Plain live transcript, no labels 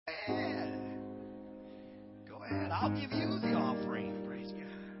glad. I'll give you the offering. Praise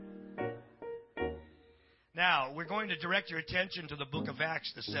God. Now, we're going to direct your attention to the book of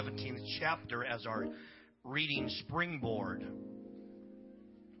Acts, the 17th chapter, as our reading springboard.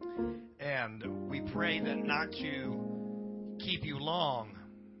 And we pray that not to keep you long.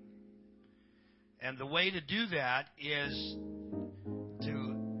 And the way to do that is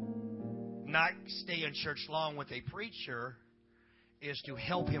to not stay in church long with a preacher, is to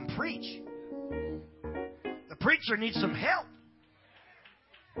help him preach. The preacher needs some help.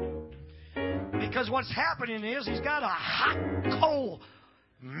 Because what's happening is he's got a hot, cold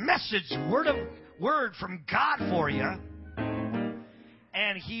message, word from God for you.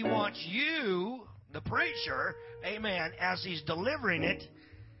 And he wants you, the preacher, amen, as he's delivering it,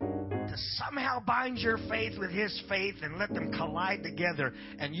 to somehow bind your faith with his faith and let them collide together.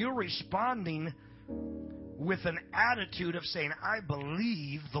 And you're responding with an attitude of saying, I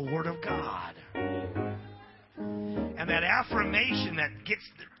believe the Word of God. And that affirmation that gets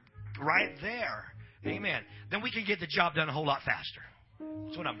right there, amen, then we can get the job done a whole lot faster.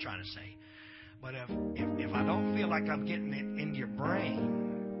 That's what I'm trying to say. But if I don't feel like I'm getting it in your brain,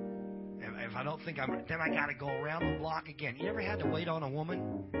 if I don't think then I got to go around the block again. You ever had to wait on a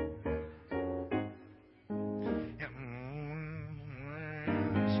woman?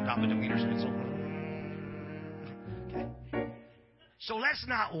 Stop at the meter schnitzel. Okay. So let's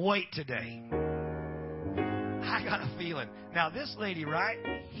not wait today. I got a feeling. Now, this lady right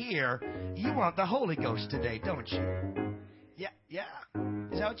here, you want the Holy Ghost today, don't you? Yeah.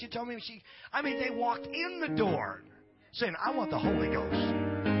 Is that what you told me? They walked in the door saying, I want the Holy Ghost.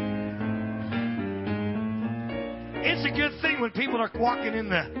 It's a good thing when people are walking in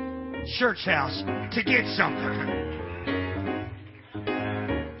the church house to get something.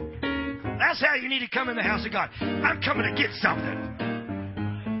 That's how you need to come in the house of God. I'm coming to get something.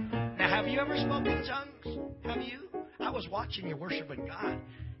 Now, have you ever spoken in tongues? Have you? I was watching you worshiping God.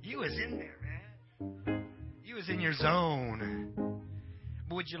 You was in there, man. You was in your zone.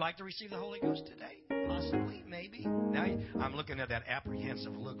 But would you like to receive the Holy Ghost today? Possibly, maybe. Now I'm looking at that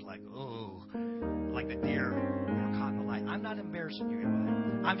apprehensive look like, oh, like the deer caught in the light. I'm not embarrassing you,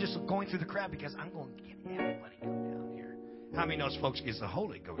 am I? I'm just going through the crowd because I'm going to get everybody come down here. How many knows folks gets the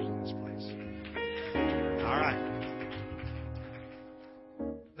Holy Ghost in this place? All right.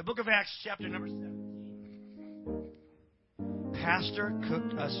 The book of Acts, chapter number 17. Pastor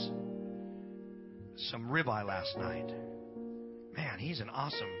cooked us some ribeye last night. Man, he's an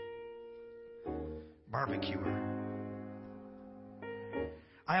awesome barbecuer.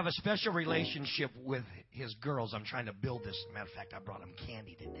 I have a special relationship with his girls. I'm trying to build this. Matter of fact, I brought them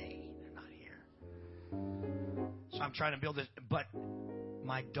candy today. They're not here. So I'm trying to build this. But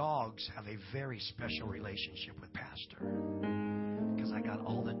my dogs have a very special relationship with Pastor. Because I got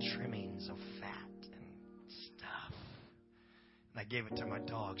all the trimmings of fat and stuff. And I gave it to my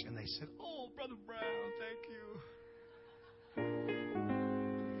dogs. And they said, oh, Brother Brown, thank you.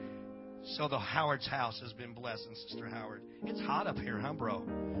 So the Howard's house has been blessed, and Sister Howard. It's hot up here, huh, bro?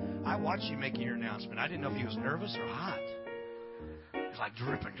 I watched you making your announcement. I didn't know if he was nervous or hot. It's like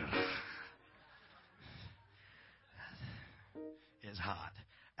dripping. It's hot.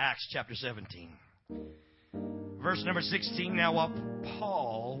 Acts chapter 17. Verse number 16. Now while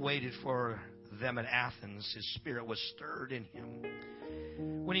Paul waited for them at Athens, his spirit was stirred in him.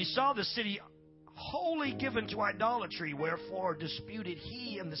 When he saw the city wholly given to idolatry, wherefore disputed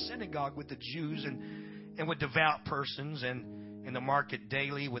he in the synagogue with the Jews and with devout persons, and in the market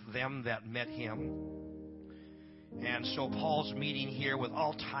daily with them that met him. And so Paul's meeting here with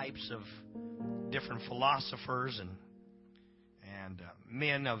all types of different philosophers and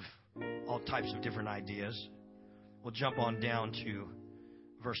men of all types of different ideas. We'll jump on down to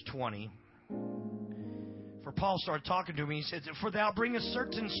verse 20. For Paul started talking to me. He said, for thou bringest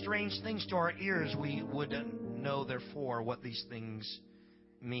certain strange things to our ears. We would know, therefore, what these things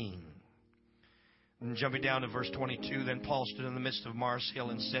mean. And jumping down to verse 22, then Paul stood in the midst of Mars Hill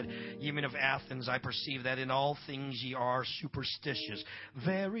and said, ye men of Athens, I perceive that in all things ye are superstitious.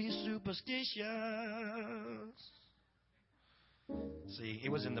 Very superstitious. See,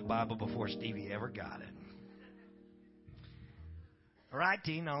 it was in the Bible before Stevie ever got it.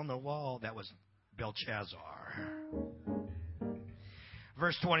 Writing on the wall, that was Belshazzar.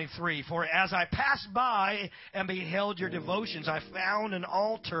 Verse 23, for as I passed by and beheld your devotions, I found an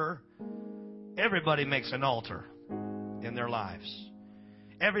altar. Everybody makes an altar in their lives.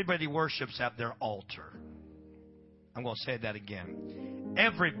 Everybody worships at their altar. I'm going to say that again.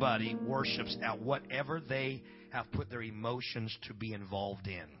 Everybody worships at whatever they have put their emotions to be involved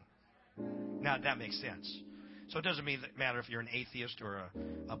in. Now, that makes sense. So it doesn't matter if you're an atheist or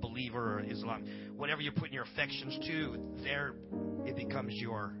a believer or an Islam. Whatever you're putting your affections to, there it becomes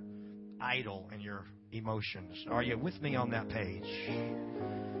your idol and your emotions. Are you with me on that page?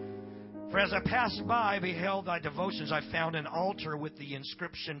 For as I passed by, beheld thy devotions, I found an altar with the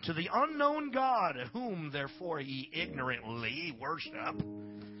inscription, To the unknown God, whom therefore ye ignorantly worship,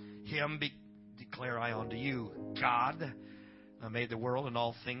 him declare I unto you, God made the world and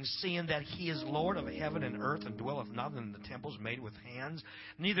all things, seeing that he is Lord of heaven and earth, and dwelleth not in the temples made with hands,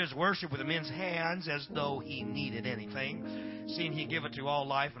 neither is worship with men's hands, as though he needed anything, seeing he giveth to all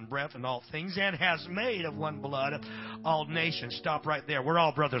life and breath and all things, and has made of one blood all nations. Stop right there. We're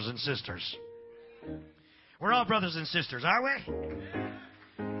all brothers and sisters. We're all brothers and sisters, aren't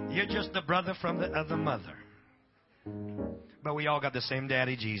we? You're just the brother from the other mother. But we all got the same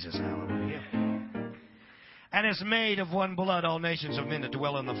daddy, Jesus. Hallelujah. And has made of one blood all nations of men to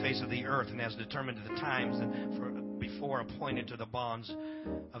dwell on the face of the earth, and has determined the times and before appointed to the bonds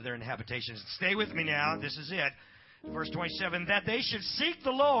of their inhabitations. Stay with me now. This is it. Verse 27, that they should seek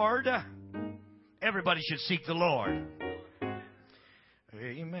the Lord. Everybody should seek the Lord.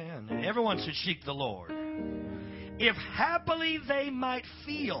 Amen. Everyone should seek the Lord. If happily they might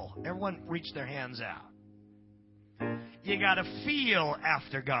feel. Everyone reach their hands out. You got to feel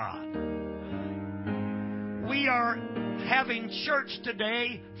after God. We are having church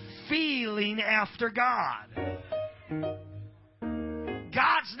today feeling after God.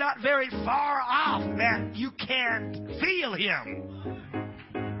 God's not very far off that you can't feel Him.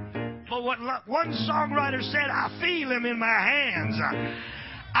 But what one songwriter said, I feel Him in my hands.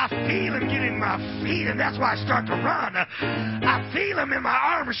 I feel Him get in my feet, and that's why I start to run. I feel Him in my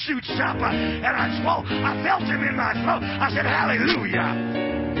arm shoots up, and I felt Him in my throat. I said,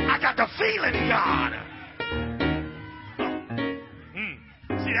 hallelujah. I got the feeling God.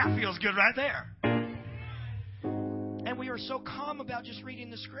 See, that feels good right there. And we are so calm about just reading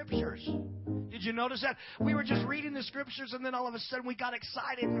the Scriptures. Did you notice that? We were just reading the Scriptures, and then all of a sudden we got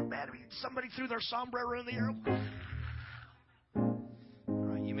excited. And man, somebody threw their sombrero in the air. All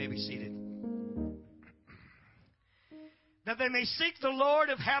right, you may be seated. That they may seek the Lord,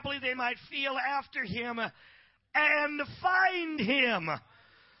 if happily they might feel after Him, and find Him,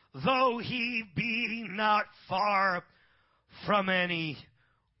 though He be not far from any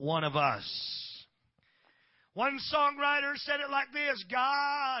one of us. One songwriter said it like this,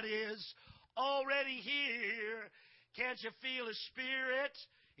 God is already here. Can't you feel His Spirit?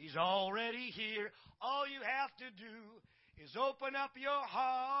 He's already here. All you have to do is open up your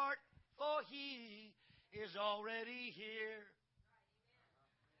heart, for He is already here.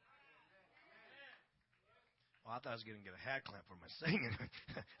 Well, I thought I was going to get a hat clap for my singing.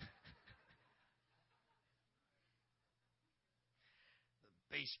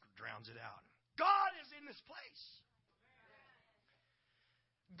 Bass drowns it out. God is in this place.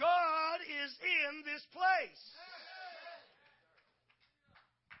 God is in this place.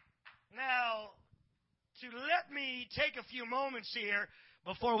 Now, to let me take a few moments here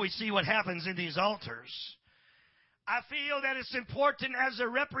before we see what happens in these altars, I feel that it's important as a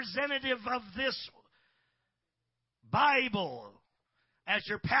representative of this Bible, as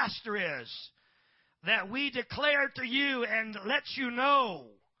your pastor is, that we declare to you and let you know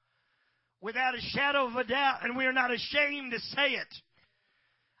without a shadow of a doubt, and we are not ashamed to say it,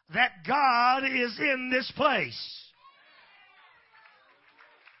 that God is in this place.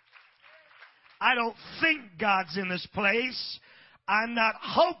 I don't think God's in this place. I'm not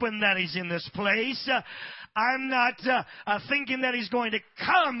hoping that He's in this place. I'm not thinking that He's going to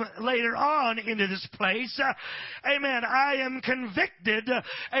come later on into this place. Amen. I am convicted.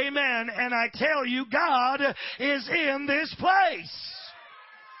 Amen. And I tell you, God is in this place.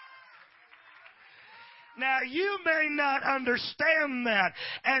 Now, you may not understand that,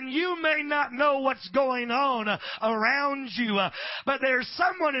 and you may not know what's going on around you, but there's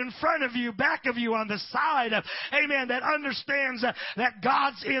someone in front of you, back of you, on the side, amen, that understands that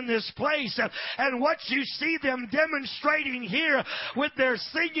God's in this place. And what you see them demonstrating here with their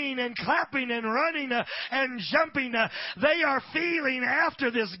singing and clapping and running and jumping, they are feeling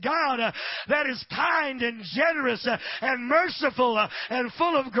after this God that is kind and generous and merciful and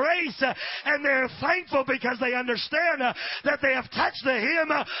full of grace, and they're thankful because they understand that they have touched the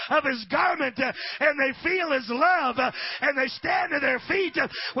hem of His garment, and they feel His love, and they stand to their feet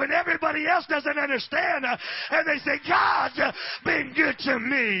when everybody else doesn't understand, and they say, God's been good to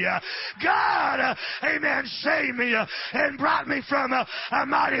me. God, amen, saved me and brought me from a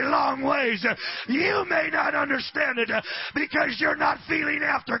mighty long ways. You may not understand it because you're not feeling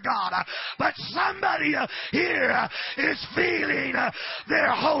after God, but somebody here is feeling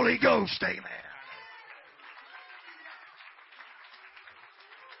their Holy Ghost. Amen.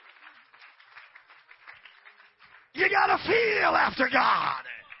 You got to feel after God.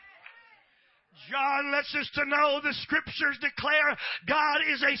 John lets us to know the Scriptures declare God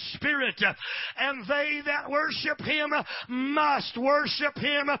is a spirit, and they that worship Him must worship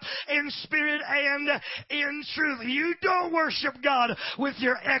Him in spirit and in truth. You don't worship God with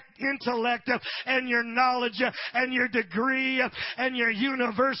your intellect and your knowledge and your degree and your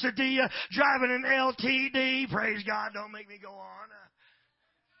university driving an LTD. Praise God, don't make me go on.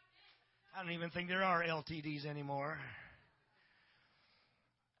 I don't even think there are LTDs anymore.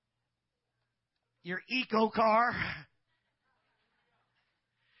 Your eco car,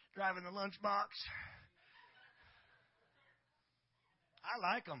 driving the lunchbox. I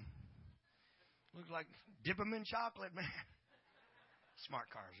like them. Looks like dip them in chocolate, man. Smart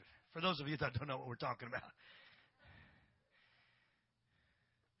cars. For those of you that don't know what we're talking about.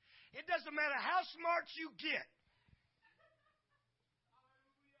 It doesn't matter how smart you get.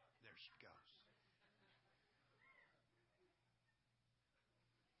 There she goes.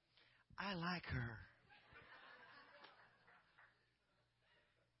 I like her.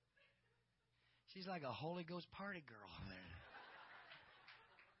 She's like a Holy Ghost party girl.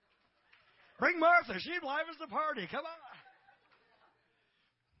 Bring Martha. She'd live as the party. Come on.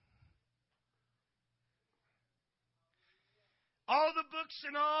 All the books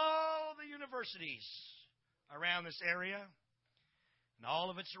in all the universities around this area, and all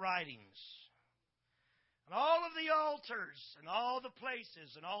of its writings, and all of the altars, and all the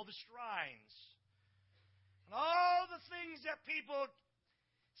places, and all the shrines, and all the things that people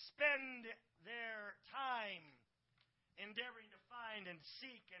spend their time endeavoring to find and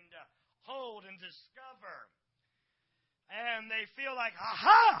seek and hold and discover. And they feel like,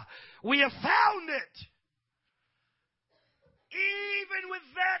 aha, we have found it. Even with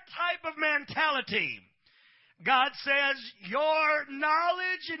that type of mentality, God says, your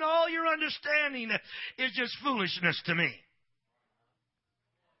knowledge and all your understanding is just foolishness to me.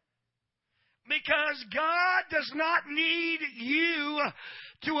 Because God does not need you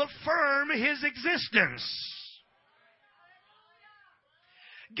to affirm His existence.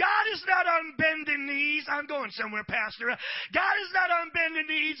 God is not on bending knees. I'm going somewhere, Pastor. God is not on bending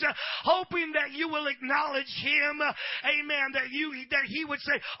knees, hoping that you will acknowledge Him. Amen. That He would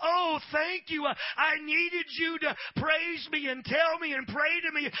say, oh, thank you. I needed you to praise me and tell me and pray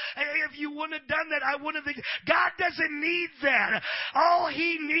to me. If you wouldn't have done that, I wouldn't have. God doesn't need that. All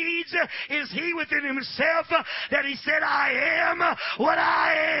He needs is He within Himself that He said, I am what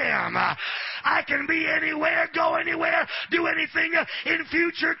I am. I can be anywhere, go anywhere, do anything in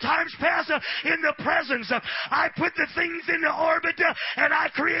future times past, in the presence. I put the things into orbit, and I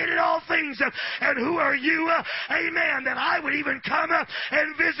created all things. And who are you, amen, that I would even come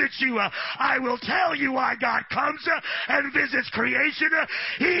and visit you? I will tell you why God comes and visits creation.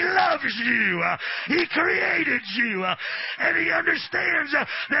 He loves you. He created you. And He understands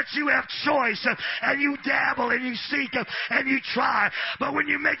that you have choice, and you dabble, and you seek, and you try. But when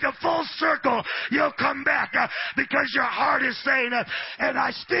you make a full circle, you'll come back because your heart is saying, and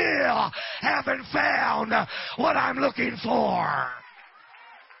I still haven't found what I'm looking for.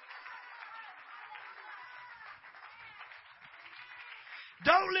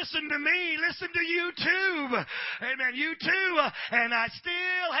 Don't listen to me. Listen to YouTube. Amen. YouTube. And I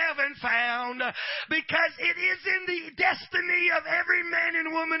still haven't found, because it is in the destiny of every man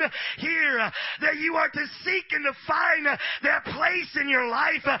and woman here that you are to seek and to find that place in your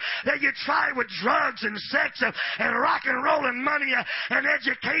life that you try with drugs and sex and rock and roll and money and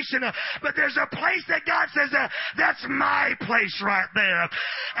education. But there's a place that God says, that's my place right there.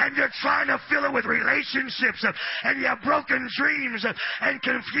 And you're trying to fill it with relationships, and you have broken dreams and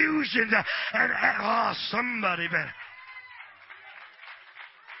confusion, and oh, somebody better.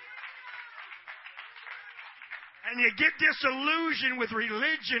 And you get disillusioned with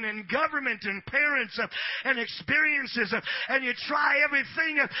religion and government and parents and experiences, and you try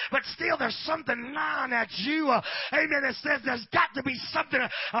everything, but still there's something gnawing at you. Amen. It says there's got to be something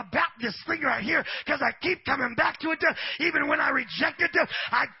about this thing right here, because I keep coming back to it. Even when I reject it,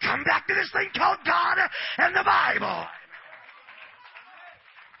 I come back to this thing called God and the Bible.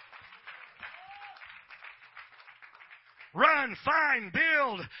 Run, find,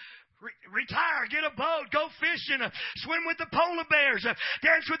 build, retire, get a boat, go fishing, swim with the polar bears,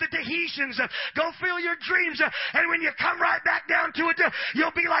 dance with the Tahitians, go fill your dreams. And when you come right back down to it,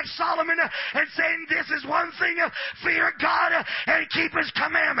 you'll be like Solomon and saying, this is one thing, fear God and keep His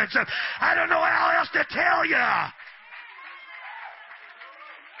commandments. I don't know how else to tell you.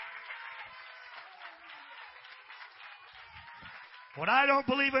 But I don't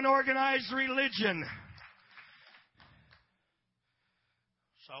believe in organized religion.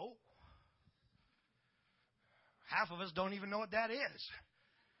 So, Half of us don't even know what that is.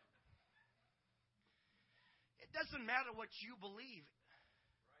 It doesn't matter what you believe.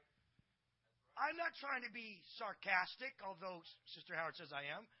 I'm not trying to be sarcastic, although Sister Howard says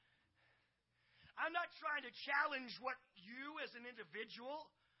I am. I'm not trying to challenge what you as an individual.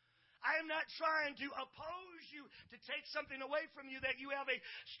 I am not trying to oppose you to take something away from you that you have a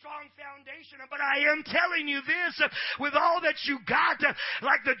strong foundation of. But I am telling you this, with all that you got,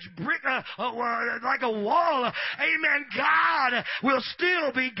 like the brick, like a wall, amen, God will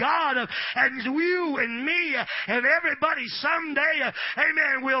still be God. And you and me and everybody someday,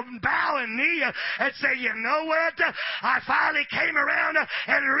 amen, will bow a knee and say, you know what? I finally came around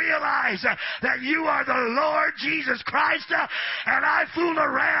and realized that you are the Lord Jesus Christ, and I fooled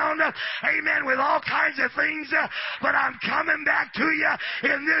around, amen, with all kinds of things, but I'm coming back to you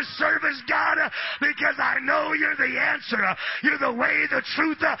in this service, God, because I know you're the answer. You're the way, the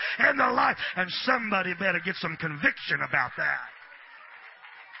truth, and the life. And somebody better get some conviction about that.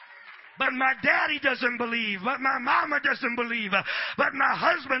 But my daddy doesn't believe, but my mama doesn't believe, but my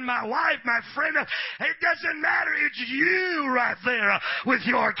husband, my wife, my friend, it doesn't matter. It's you right there with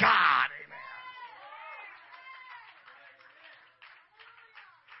your God.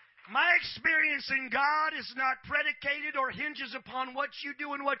 My experience in God is not predicated or hinges upon what you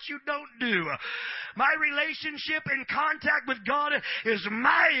do and what you don't do. My relationship and contact with God is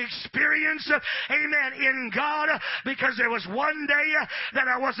my experience, amen, in God, because there was one day that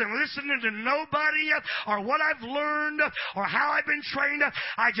I wasn't listening to nobody or what I've learned or how I've been trained.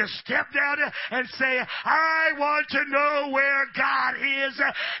 I just stepped out and say, I want to know where God is,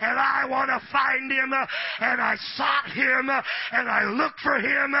 and I want to find Him, and I sought Him, and I looked for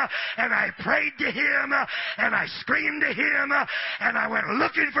Him, and I prayed to Him, and I screamed to Him, and I went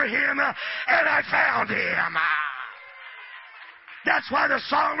looking for Him, and I found Him. That's why the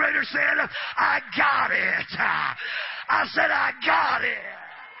songwriter said, I got it. I said, I got it.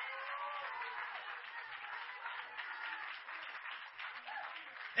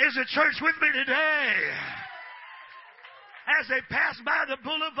 Is the church with me today? As they pass by the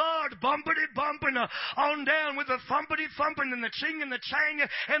boulevard, bumpity-bumping on down with the thumpity-thumping and the ching and the chang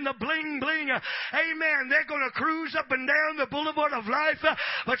and the bling-bling. Amen. They're going to cruise up and down the boulevard of life,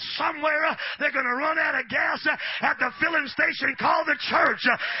 but somewhere they're going to run out of gas at the filling station called the church,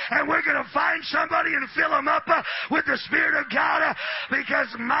 and we're going to find somebody and fill them up with the Spirit of God, because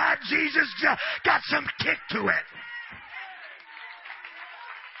my Jesus got some kick to it.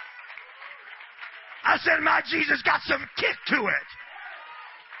 I said, my Jesus got some kick to it.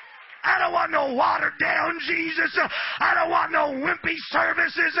 I don't want no watered down Jesus. I don't want no wimpy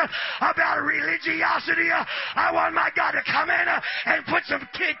services about religiosity. I want my God to come in and put some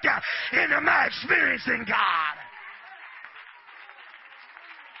kick into my experience in God.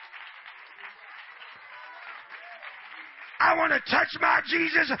 I want to touch my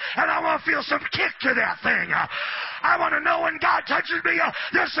Jesus, and I want to feel some kick to that thing. I want to know when God touches me,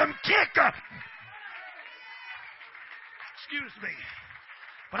 there's some kick. Excuse me.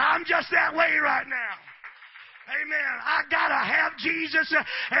 But I'm just that way right now. Amen. I gotta have Jesus,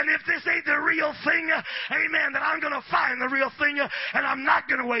 and if this ain't the real thing, amen, then I'm gonna find the real thing, and I'm not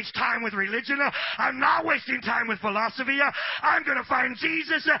gonna waste time with religion. I'm not wasting time with philosophy. I'm gonna find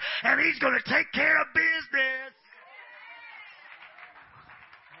Jesus, and He's gonna take care of business.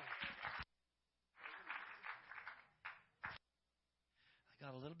 I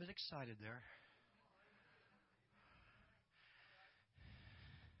got a little bit excited there.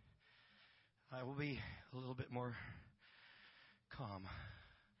 I will be a little bit more calm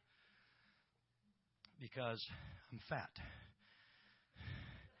because I'm fat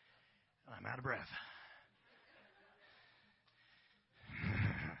and I'm out of breath.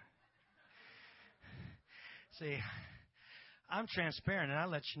 See, I'm transparent and I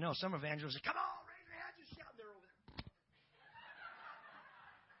let you know. Some evangelists say, come on, raise your hands, just shout there over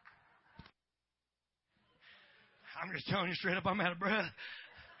there. I'm just telling you straight up, I'm out of breath.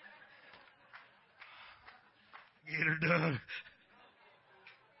 Get her done.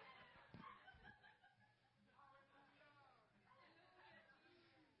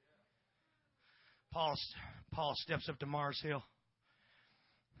 Paul steps up to Mars Hill.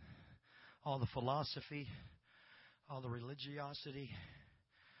 All the philosophy, all the religiosity,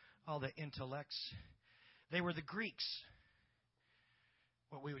 all the intellects. They were the Greeks.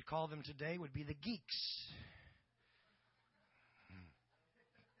 What we would call them today would be the geeks.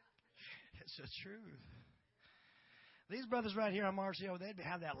 It's the truth. These brothers right here on Mars Hill, they'd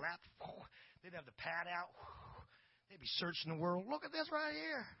have that lap. They'd have the pad out. They'd be searching the world. Look at this right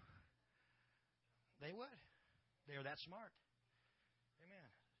here. They would. They're that smart. Amen.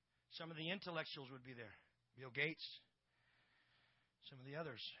 Some of the intellectuals would be there. Bill Gates, some of the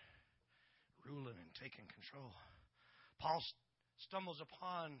others ruling and taking control. Paul stumbles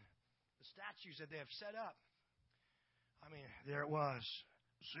upon the statues that they have set up. I mean, there it was.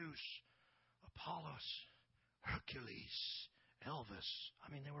 Zeus, Apollos, Hercules, Elvis.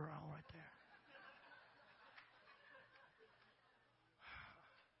 I mean, they were all right there.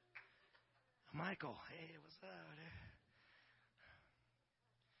 Michael, hey, what's up?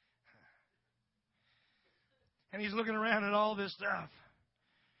 And he's looking around at all this stuff.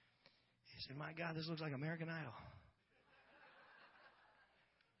 He said, my God, this looks like American Idol.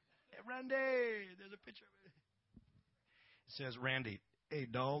 Hey, Randy, there's a picture of it. It says, Randy, hey,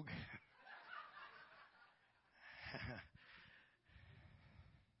 dog.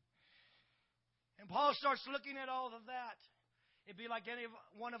 And Paul starts looking at all of that. It'd be like any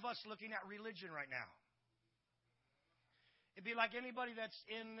one of us looking at religion right now. It'd be like anybody that's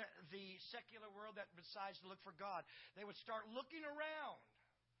in the secular world that decides to look for God. They would start looking around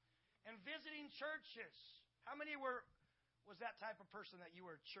and visiting churches. How many was that type of person that you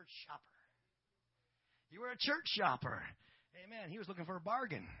were a church shopper? You were a church shopper. Amen. He was looking for a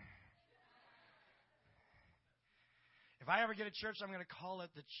bargain. If I ever get a church, I'm going to call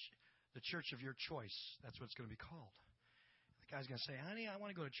it the church of your choice. That's what it's going to be called. The guy's going to say, honey, I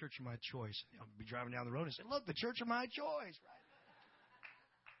want to go to church of my choice. I'll be driving down the road and say, look, the church of my choice. Right?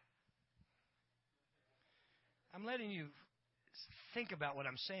 I'm letting you think about what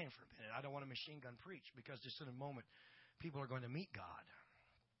I'm saying for a minute. I don't want to machine gun preach because just in a moment, people are going to meet God.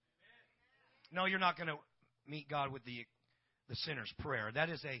 No, you're not going to meet God with the sinner's prayer.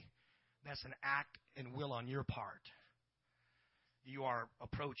 That's an act and will on your part. You are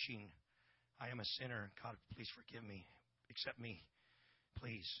approaching, I am a sinner. God, please forgive me. Accept me,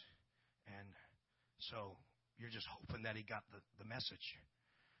 please. And so you're just hoping that he got the message.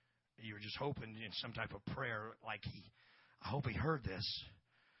 You're just hoping in some type of prayer like I hope he heard this.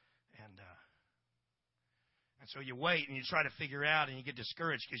 And so you wait and you try to figure out and you get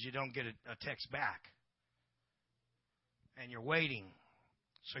discouraged because you don't get a text back. And you're waiting.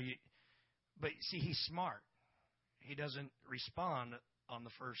 But see, he's smart. He doesn't respond on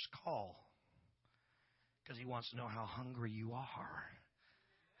the first call because he wants to know how hungry you are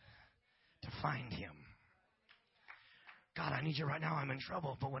to find him. God, I need you right now. I'm in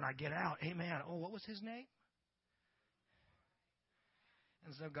trouble. But when I get out, amen. Oh, what was his name?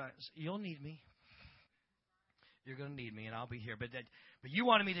 And so, guys, you'll need me. You're going to need me, and I'll be here. But you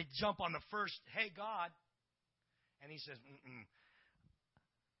wanted me to jump on the first, hey, God. And he says,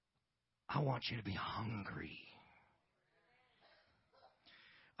 I want you to be hungry.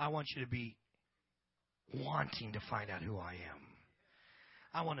 I want you to be wanting to find out who I am.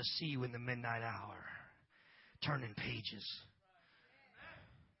 I want to see you in the midnight hour, turning pages.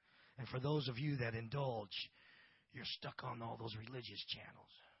 And for those of you that indulge, you're stuck on all those religious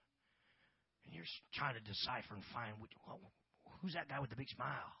channels. And you're trying to decipher and find, who's that guy with the big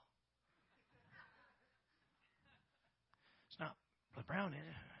smile? It's not Brother Brown, is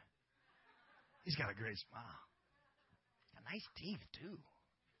it? He's got a great smile. Got nice teeth, too.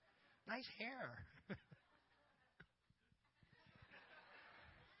 Nice hair.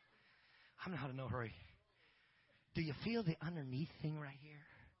 I'm not in no hurry. Do you feel the underneath thing right here?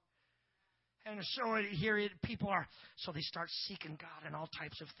 And so here people are, so they start seeking God and all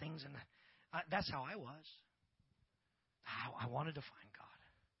types of things. And that's how I was. I wanted to find God.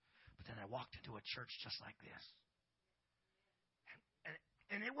 But then I walked into a church just like this.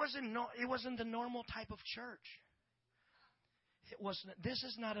 And it wasn't the normal type of church. It wasn't. This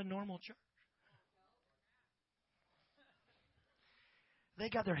is not a normal church. They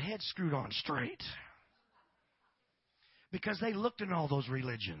got their heads screwed on straight because they looked in all those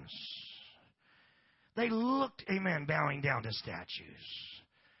religions. They looked, amen, bowing down to statues.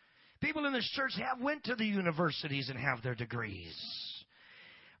 People in this church went to the universities and have their degrees.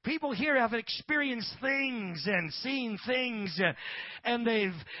 People here have experienced things and seen things, and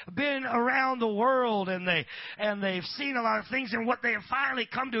they've been around the world, and they've seen a lot of things, and what they have finally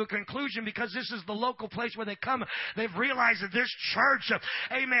come to a conclusion, because this is the local place where they come, they've realized that this church,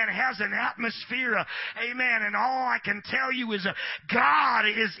 amen, has an atmosphere, amen, and all I can tell you is God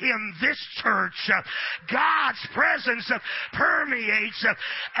is in this church. God's presence permeates,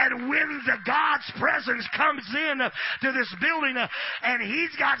 and when God's presence comes in to this building, and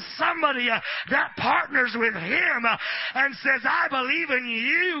He's got got somebody that partners with Him and says, I believe in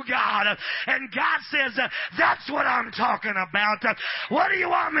you, God. And God says, that's what I'm talking about. What do you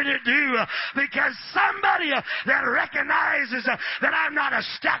want me to do? Because somebody that recognizes that I'm not a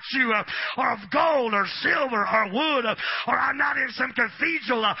statue or of gold or silver or wood or I'm not in some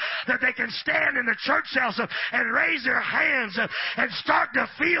cathedral that they can stand in the church house and raise their hands and start to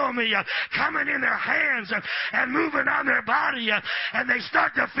feel me coming in their hands and moving on their body and they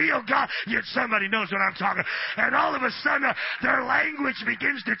start to feel God. Yet somebody knows what I'm talking. And all of a sudden their language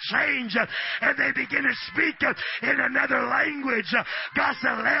begins to change and they begin to speak in another language,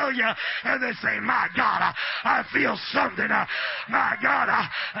 Glossolalia, and they say, my God, I feel something. My God,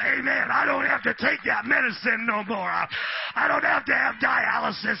 amen. I don't have to take that medicine no more. I don't have to have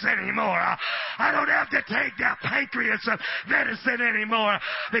dialysis anymore. I don't have to take that pancreas medicine anymore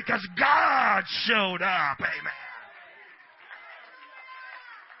because God showed up. Amen.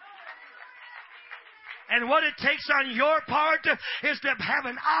 And what it takes on your part is to have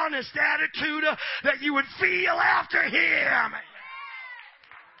an honest attitude that you would feel after Him.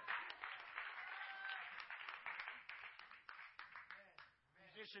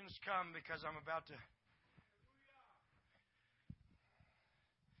 Musicians, come because I'm about to.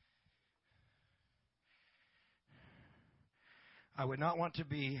 I would not want to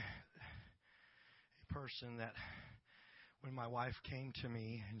be a person that when my wife came to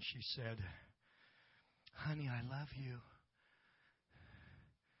me and she said, honey, I love you.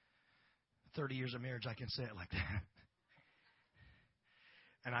 30 years of marriage, I can say it like that.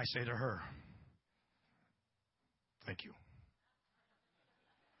 And I say to her, thank you.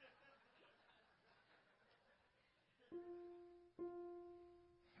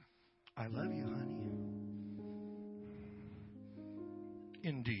 I love you, honey.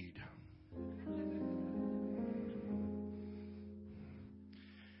 Indeed.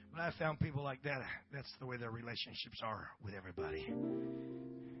 But I found people like that. That's the way their relationships are with everybody.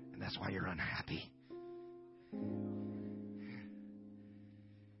 And that's why you're unhappy.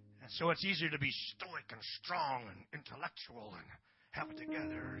 And so it's easier to be stoic and strong and intellectual and have it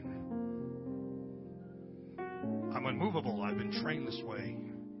together. I'm unmovable. I've been trained this way.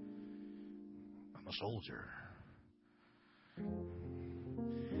 I'm a soldier.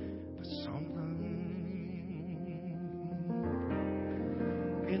 But something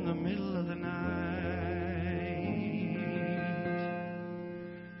in the middle of the night,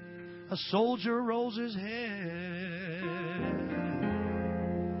 a soldier rolls his head.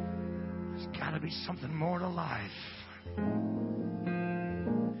 There's got to be something more to life.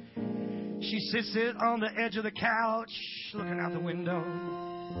 She sits it on the edge of the couch, looking out the window.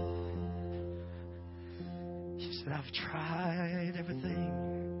 She said, I've tried everything.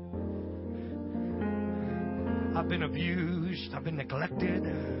 I've been abused. I've been neglected.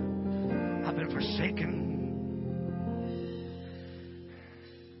 I've been forsaken.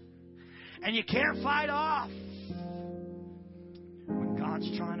 And you can't fight off when God's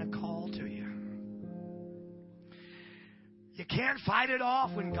trying to call to you. You can't fight it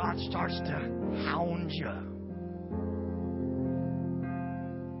off when God starts to hound you.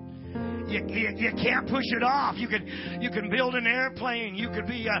 You can't push it off. You can build an airplane. You could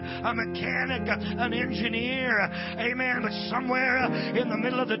be a mechanic, an engineer. Amen. But somewhere in the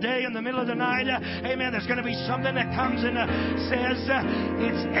middle of the day, in the middle of the night, amen, there's going to be something that comes and says,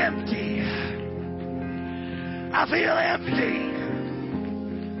 it's empty. I feel empty.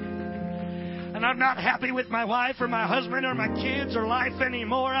 And I'm not happy with my wife or my husband or my kids or life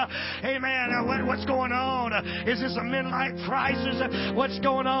anymore. Amen. What's going on? Is this a midlife crisis? What's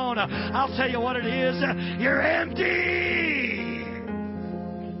going on? I'll tell you what it is. You're empty.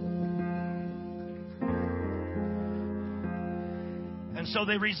 And so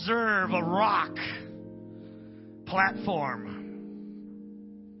they reserve a rock platform.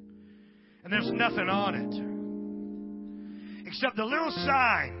 And there's nothing on it except a little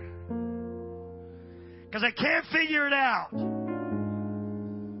sign. Because I can't figure it out.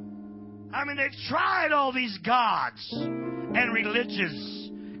 I mean, they've tried all these gods and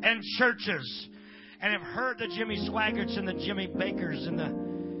religions and churches, and have heard the Jimmy Swaggarts and the Jimmy Bakkers and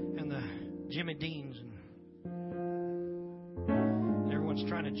the Jimmy Deans, and everyone's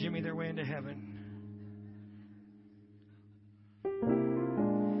trying to Jimmy their way into heaven.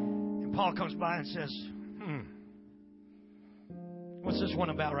 And Paul comes by and says, what's this one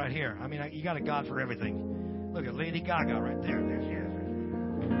about right here? I mean, you got a God for everything. Look at Lady Gaga right there.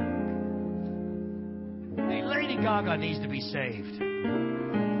 Hey, Lady Gaga needs to be saved.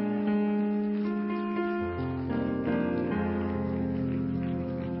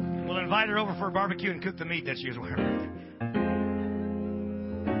 We'll invite her over for a barbecue and cook the meat that she was wearing.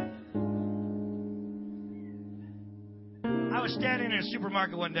 a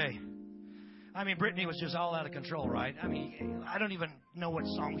supermarket one day. I mean, Brittany was just all out of control, right? I mean, I don't even know what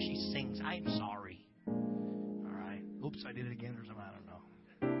song she sings. I'm sorry. All right. Oops, I did it again or something. I don't know.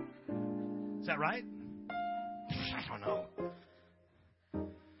 Is that right? I don't know.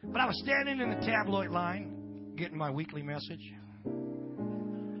 But I was standing in the tabloid line, getting my weekly message.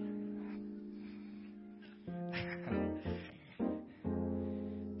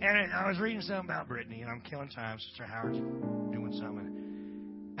 And I was reading something about Brittany, and I'm killing time. Sister Howard's doing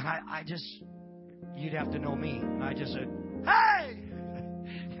something. And I just, you'd have to know me. And I just said, hey!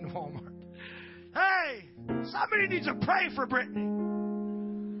 In Walmart. Hey! Somebody needs to pray for Brittany.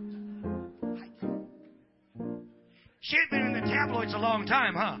 She had been in the tabloids a long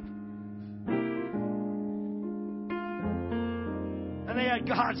time, huh? And they had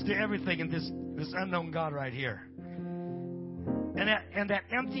gods to everything, and this unknown God right here. And that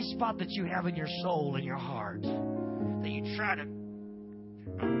empty spot that you have in your soul and your heart, that you try to,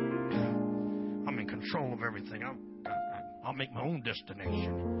 I'm in control of everything. I'll make my own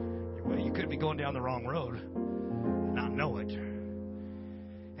destination. Well, you could be going down the wrong road and not know it.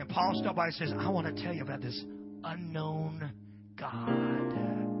 And Paul stopped by and says, I want to tell you about this unknown God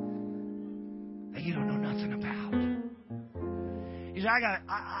that you don't know nothing about. He said,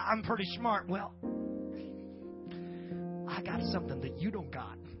 I'm pretty smart. Well, I got something that you don't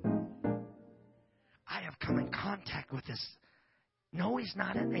got. I have come in contact with this. No, he's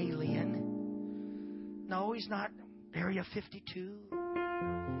not an alien. No, he's not Area 52.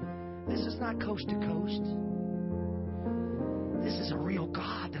 This is not coast to coast. This is a real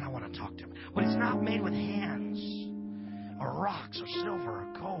God that I want to talk to. But it's not made with hands or rocks or silver or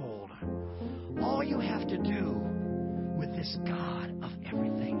gold. All you have to do with this God of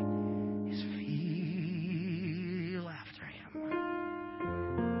everything is feel after him.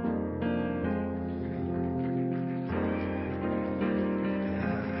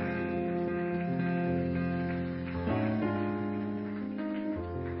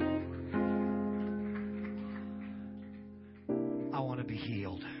 I want to be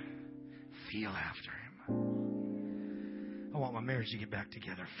healed. Feel after him. I want my marriage to get back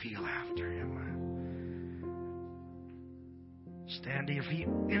together. Feel after him. Stand to your feet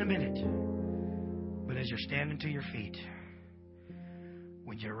in a minute. But as you're standing to your feet,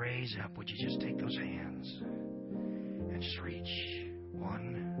 when you raise up, would you just take those hands and just reach?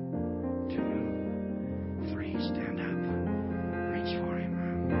 1, 2, 3. Stand up. Reach for him.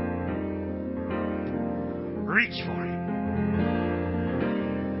 Reach for him.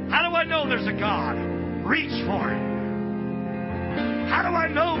 How do I know there's a God? Reach for him. How do I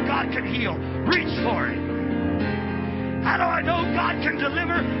know God can heal? Reach for him. How do I know God can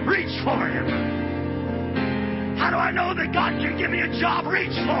deliver? Reach for him. How do I know that God can give me a job?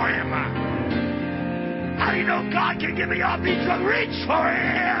 Reach for him. How do you know God can give me off these drugs? Reach for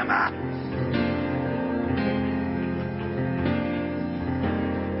him.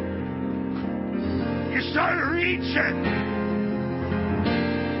 You start reaching.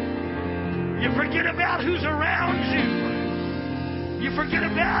 You forget about who's around you. You forget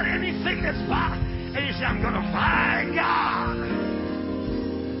about anything that's by. And you say, I'm going to find God.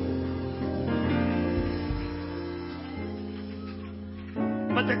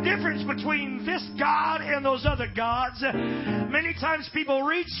 But the difference between this God and those other gods, many times people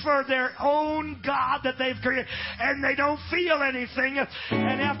reach for their own God that they've created and they don't feel anything.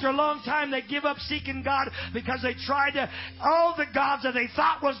 And after a long time, they give up seeking God because they tried all the gods that they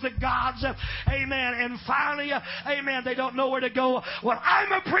thought was the gods. Amen. And finally, amen, they don't know where to go. Well,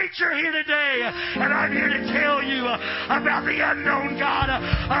 I'm a preacher here today, and I'm here to tell you about the unknown God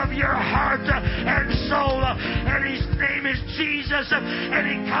of your heart and soul. And his name is Jesus. And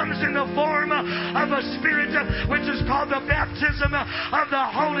he comes in the form of a spirit which is called the baptism of the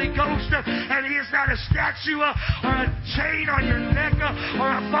Holy Ghost. And he is not a statue or a chain on your neck or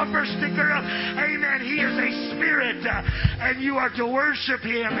a bumper sticker. Amen. He is a spirit. And you are to worship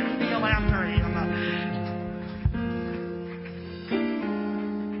him and feel after him.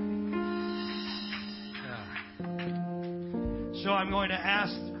 So I'm going to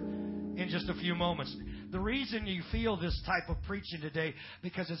ask in just a few moments. The reason you feel this type of preaching today,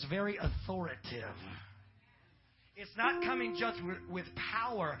 because it's very authoritative. It's not coming just with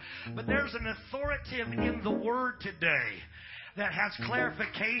power, but there's an authoritative in the Word today. that has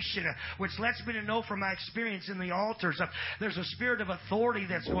clarification, which lets me to know from my experience in the altars, there's a spirit of authority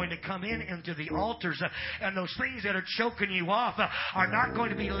that's going to come into the altars, and those things that are choking you off are not going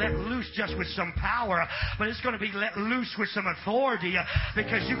to be let loose just with some power, but it's going to be let loose with some authority,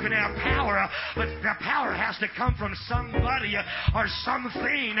 because you can have power, but the power has to come from somebody or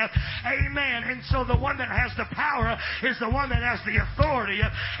something. Amen. And so the one that has the power is the one that has the authority,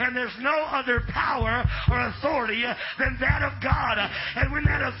 and there's no other power or authority than that of God. And when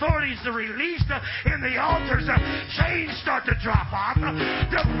that authority is released in the altars, chains start to drop off,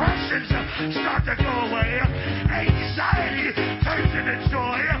 depressions start to go away, anxiety turns into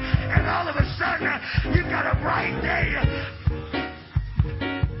joy, and all of a sudden you've got a bright day.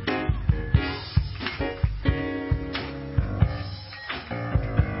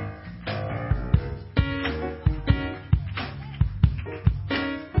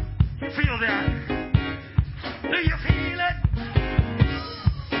 Feel that? Do you feel it?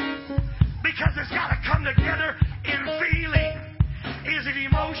 Because it's got to come together in feeling. Is it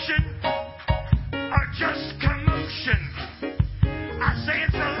emotion or just commotion? I say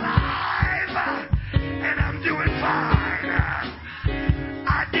it's alive and I'm doing fine.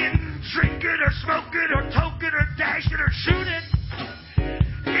 I didn't drink it or smoke it or toke it or dash it or shoot it.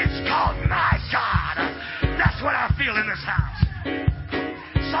 It's called my God. That's what I feel in this house.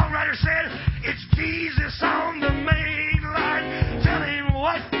 Songwriter said, it's Jesus on the main line. Tell him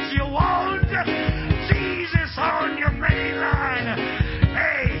what you want. Jesus on your main line.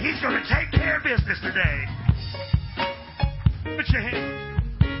 Hey, he's going to take care of business today. Put your hand.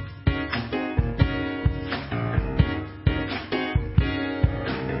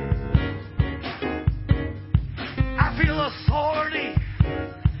 I feel authority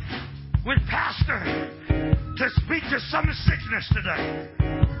with Pastor to speak to some sickness today.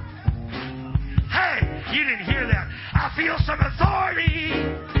 Hey, you didn't hear that. I feel some authority.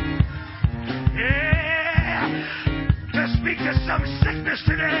 Yeah. To speak to some sickness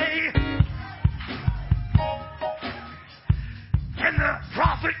today. And the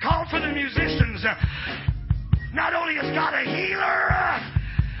prophet called for the musicians. Not only is God a healer,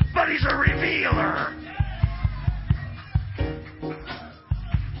 but he's a revealer.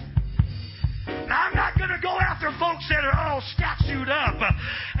 Now, I'm not going to go after folks that are all statued up.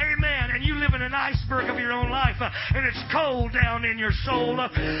 Amen. And you live in an iceberg of your own life, and it's cold down in your soul.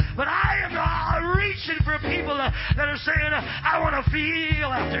 But I am reaching for people that are saying, I want to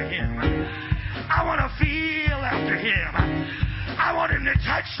feel after him. I want to feel after him. I want him to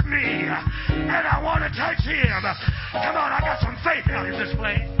touch me, and I want to touch him. Come on, I got some faith out in this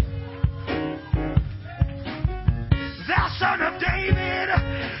place. Thou son of David,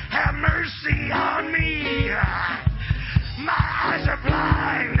 have mercy on me. My eyes are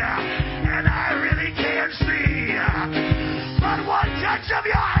blind, and I really can't see. But one touch of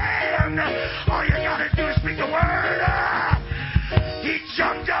your hand, all you gotta do is speak the word. He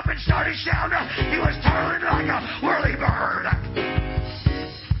jumped up and started shouting. He was turned like a whirly bird.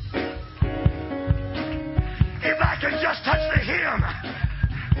 If I could just touch the hem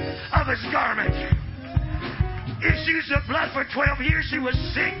of his garment. Issues of blood for 12 years. She was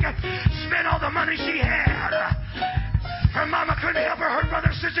sick. Spent all the money she had. Her mama couldn't help her. Her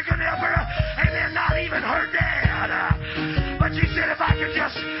brother and sister couldn't help her. And then not even her dad. But she said, if I could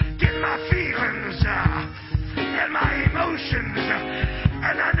just get my feelings and my emotions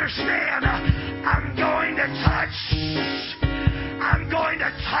and understand, I'm going to touch. I'm going to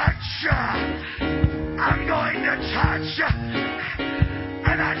touch. I'm going to touch.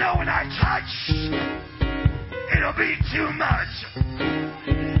 And I know when I touch, it'll be too much.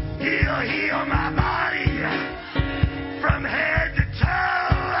 He'll heal my body from head to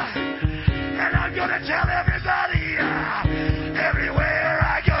toe. And I'm going to tell everybody, everywhere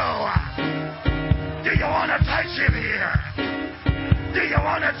I go, do you want to touch him here? Do you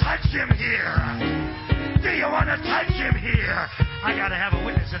want to touch him here? Do you want to touch him here? I got to have a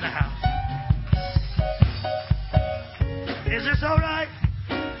witness in the house. Is this all right?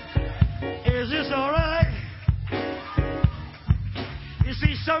 Is this all right? You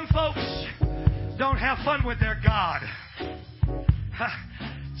see, some folks don't have fun with their God.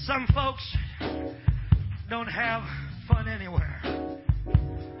 Some folks don't have fun anywhere.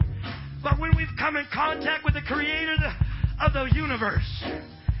 But when we've come in contact with the Creator of the universe,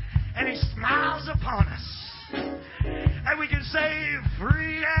 and He smiles upon us, and we can say,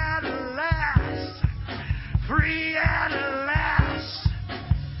 free at last, free at last,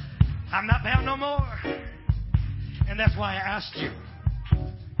 I'm not bound no more. And that's why I asked you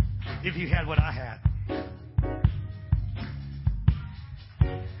if you had what I had.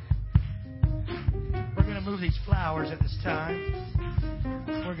 We're going to move move these flowers at this time.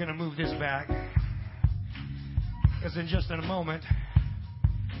 We're going to move this back. Because in just in a moment,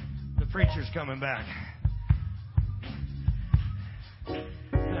 the preacher's coming back.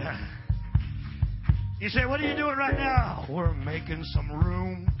 You say, what are you doing right now? We're making some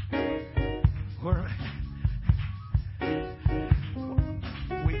room.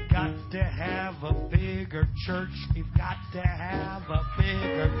 We've got to have a bigger church. We've got to have a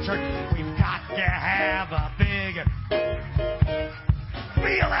bigger church. We've got to have a bigger.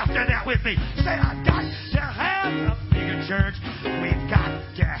 Feel after that with me. Say, I've got to have a bigger church. We've got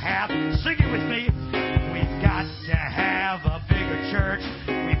to have. Sing it with me. We've got to have a bigger church.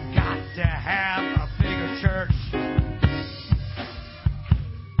 We've got to have a bigger church.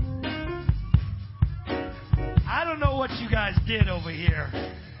 I don't know what you guys did over here,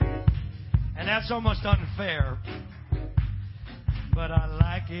 and that's almost unfair, but I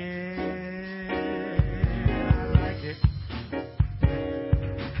like it. I like it.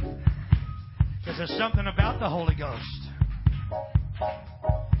 Because there's something about the Holy Ghost.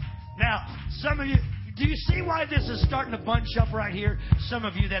 Now, some of you, do you see why this is starting to bunch up right here? Some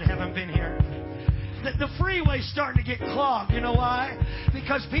of you that haven't been here. The freeway's starting to get clogged. You know why?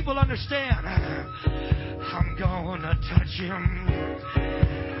 Because people understand. I'm going to touch him.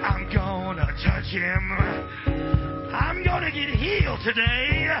 I'm going to touch him. I'm going to get healed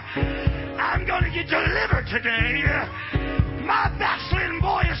today. I'm going to get delivered today. My backslidden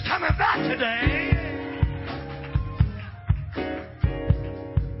boy is coming back today.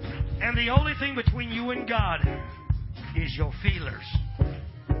 And the only thing between you and God is your feelers.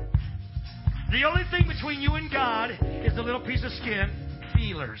 The only thing between you and God is the little piece of skin,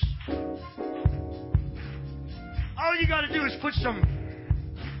 feelers. All you got to do is put some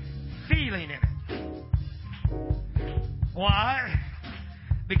feeling in it. Why?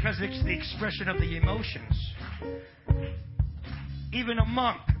 Because it's the expression of the emotions. Even a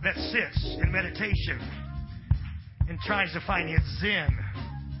monk that sits in meditation and tries to find his zen,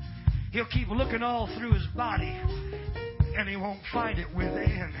 he'll keep looking all through his body and he won't find it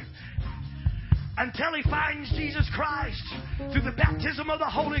within. Until he finds Jesus Christ through the baptism of the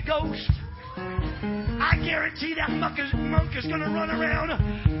Holy Ghost. I guarantee that monk is going to run around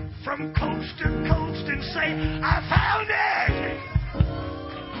from coast to coast and say, I found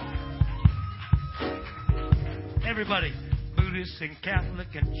it! Everybody, Buddhist and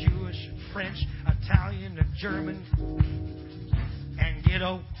Catholic and Jewish and French, Italian and German and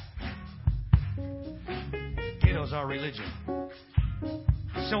Ghetto. Ghetto's our religion.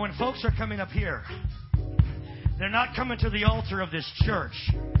 So when folks are coming up here, they're not coming to the altar of this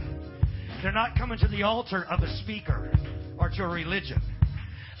church. They're not coming to the altar of a speaker or to a religion.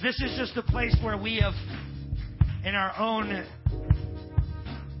 This is just a place where we have, in our own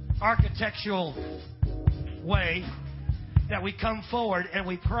architectural way, that we come forward and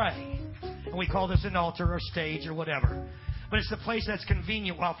we pray. And we call this an altar or stage or whatever. But it's the place that's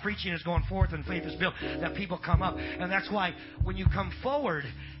convenient while preaching is going forth and faith is built, that people come up. And that's why when you come forward,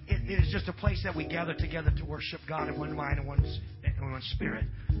 it is just a place that we gather together to worship God in one mind and one spirit.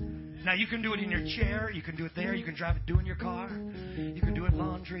 Now, you can do it in your chair. You can do it there. You can drive it, do it in your car. You can do it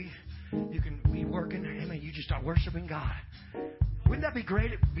laundry. You can be working. Amen. You just start worshiping God. Wouldn't that be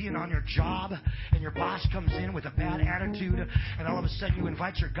great, being on your job and your boss comes in with a bad attitude and all of a sudden you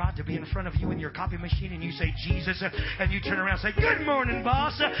invite your God to be in front of you in your copy machine and you say, Jesus, and you turn around and say, good morning,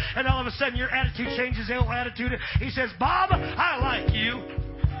 boss. And all of a sudden your attitude changes, the whole attitude. He says, Bob, I like you.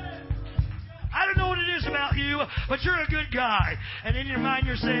 I don't know what it is about you, but you're a good guy. And in your mind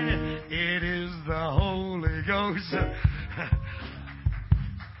you're saying, it is the Holy Ghost.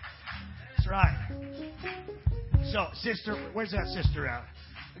 That's right. So, sister, where's that sister at?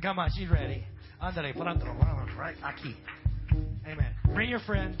 Come on, she's ready. Andale, pronto. Right? Aquí. Amen. Bring your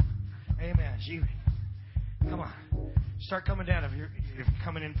friend. Amen. Come on. Start coming down if you're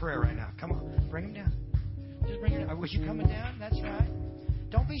coming in prayer right now. Come on. Bring him down. Just bring him down. Was you coming down? That's right.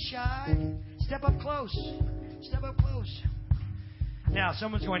 Don't be shy. Step up close. Step up close. Now,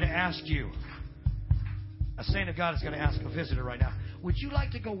 someone's going to ask you. A saint of God is going to ask a visitor right now. Would you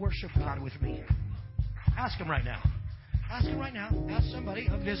like to go worship God with me? Ask him right now. Ask him right now. Ask somebody,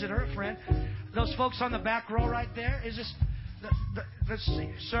 a visitor, a friend. Those folks on the back row right there. Is this,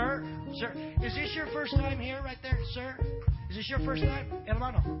 sir? Is this your first time here right there, sir? Is this your first time?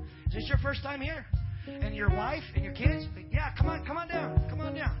 Hermano, is this your first time here? And your wife and your kids? Yeah, come on down. Come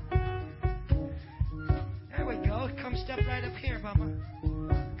on down. There we go. Come step right up here, Mama.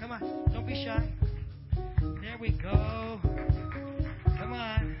 Come on. Don't be shy. There we go. Come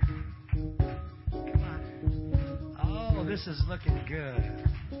on. Come on. Oh, this is looking good.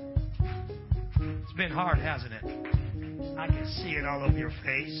 It's been hard, hasn't it? I can see it all over your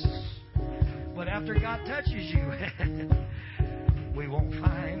face. But after God touches you, we won't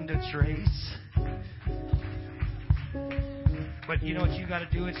find a trace. But you know what you got to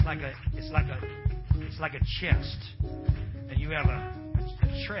do? It's like a chest, and you have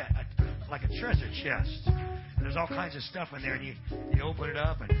like a treasure chest. And there's all kinds of stuff in there, and you open it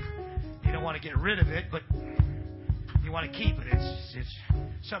up, and you don't want to get rid of it, but you want to keep it. It's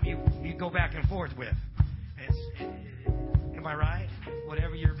something you go back and forth with. Am I right?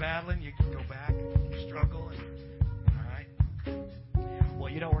 Whatever you're battling, you can go back, struggle, all right? Well,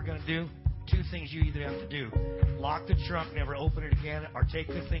 you know what we're going to do? Two things you either have to do. Lock the trunk, never open it again, or take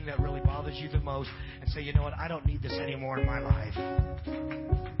the thing that really bothers you the most and say, you know what, I don't need this anymore in my life.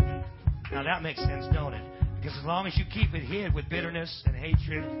 Now that makes sense, don't it? Because as long as you keep it hid with bitterness and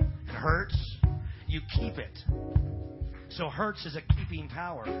hatred and hurts, you keep it. So hurts is a keeping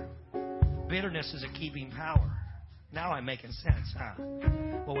power. Bitterness is a keeping power. Now I'm making sense, huh?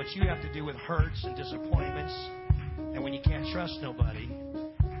 Well, what you have to do with hurts and disappointments, and when you can't trust nobody,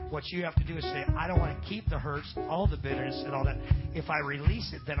 what you have to do is say, I don't want to keep the hurts, all the bitterness and all that. If I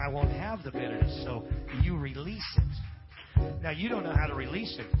release it, then I won't have the bitterness. So you release it. Now, you don't know how to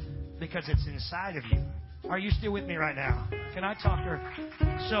release it because it's inside of you. Are you still with me right now? Can I talk to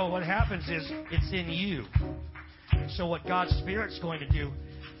her? So what happens is it's in you. So what God's Spirit's going to do,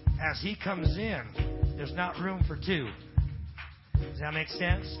 as He comes in, there's not room for two. Does that make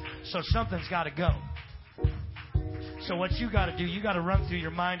sense? So something's got to go. So what you got to do, you got to run through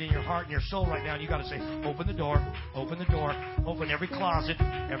your mind and your heart and your soul right now, and you got to say, open the door, open every closet,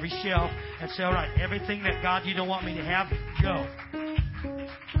 every shelf, and say, all right, everything that God you don't want me to have, go.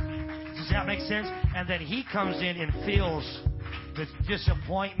 Does that make sense? And then He comes in and feels the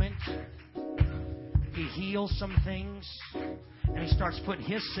disappointment. He heals some things, and He starts putting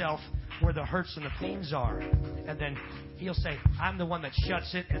Himself where the hurts and the pains are. And then He'll say, I'm the one that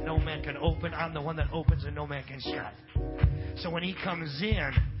shuts it and no man can open. I'm the one that opens and no man can shut. So when He comes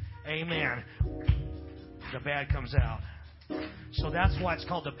in, amen, the bad comes out. So that's why it's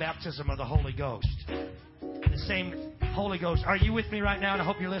called the baptism of the Holy Ghost. The same Holy Ghost. Are you with me right now? And I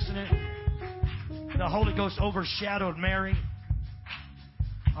hope you're listening. The Holy Ghost overshadowed Mary.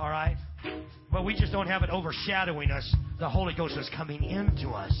 All right? But we just don't have it overshadowing us. The Holy Ghost is coming into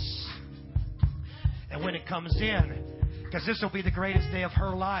us. And when it comes in, because this will be the greatest day of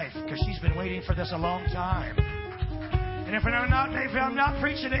her life, because she's been waiting for this a long time. And if I'm not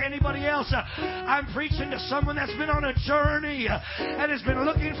preaching to anybody else, I'm preaching to someone that's been on a journey and has been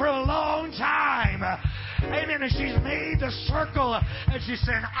looking for a long time. Amen. And she's made the circle, and she's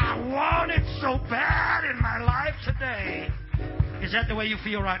saying, I want it so bad in my life today. Is that the way you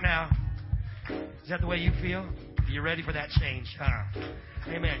feel right now? Is that the way you feel? Are you ready for that change?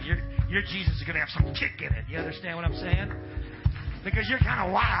 Amen. Your Jesus is going to have some kick in it. You understand what I'm saying? Because you're kind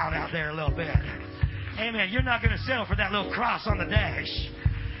of wild out there a little bit. Amen. You're not going to settle for that little cross on the dash.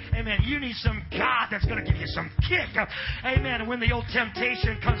 Amen. You need some God that's going to give you some kick. Amen. And when the old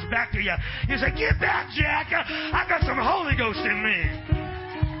temptation comes back to you, you say, get back, Jack. I've got some Holy Ghost in me.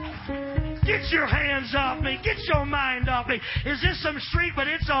 Get your hands off me. Get your mind off me. Is this some street, but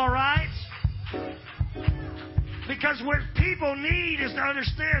it's all right? Because what people need is to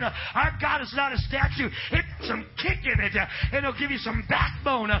understand our God is not a statue. It's some kick in it. And it'll give you some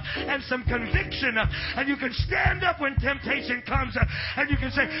backbone and some conviction. And you can stand up when temptation comes. And you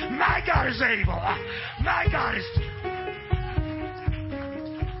can say, my God is able. My God is...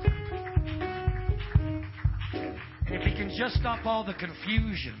 And if He can just stop all the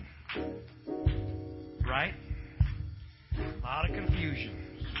confusion. Right? A lot of confusion.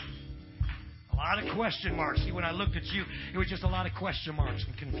 A lot of question marks. See, when I looked at you, it was just a lot of question marks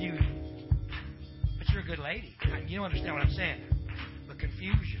and confusion. But you're a good lady. You don't understand what I'm saying. The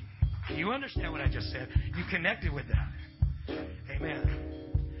confusion. You understand what I just said. You connected with that. Amen.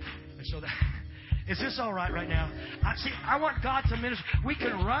 And so that... Is this all right now? I want God to minister. We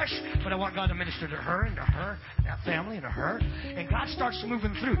can rush, but I want God to minister to her and to her, and that family and to her. And God starts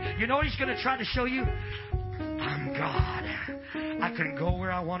moving through. You know what He's going to try to show you? I'm God. I can go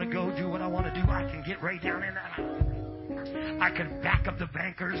where I want to go, do what I want to do. I can get right down in that. I can back up the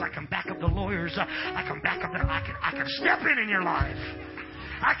bankers. I can back up the lawyers. I can back up I can step in your life.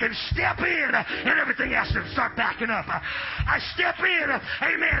 I can step in and everything has to start backing up. I step in,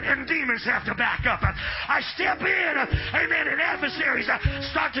 amen, and demons have to back up. I step in, amen, and adversaries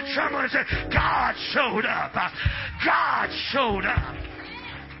start to tremble and say, God showed up. God showed up.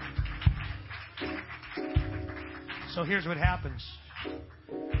 So here's what happens.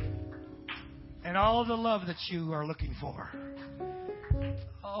 And all the love that you are looking for.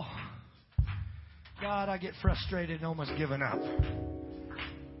 Oh, God, I get frustrated and almost given up.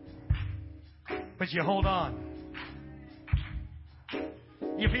 But you hold on.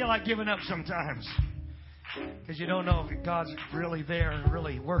 You feel like giving up sometimes because you don't know if God's really there and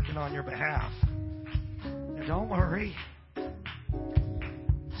really working on your behalf. Now, don't worry.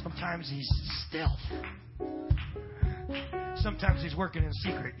 Sometimes He's stealth. Sometimes He's working in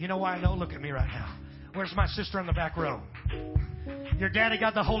secret. You know why I know? Look at me right now. Where's my sister on the back row? Your daddy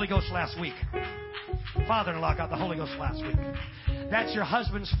got the Holy Ghost last week. Father-in-law got the Holy Ghost last week. That's your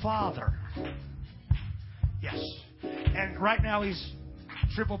husband's father. Yes. And right now he's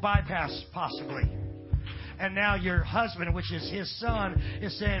triple bypass, possibly. And now your husband, which is his son,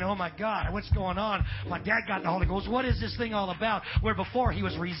 is saying, oh my God, what's going on? My dad got the Holy Ghost. What is this thing all about? Where before he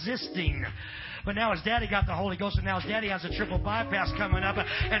was resisting. But now his daddy got the Holy Ghost, and now his daddy has a triple bypass coming up.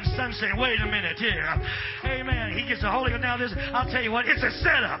 And son's saying, wait a minute here. Amen. He gets the Holy Ghost. Now this, I'll tell you what, it's a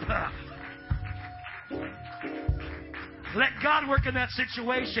setup. Let God work in that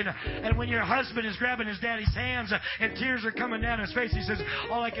situation. And when your husband is grabbing his daddy's hands and tears are coming down his face, he says,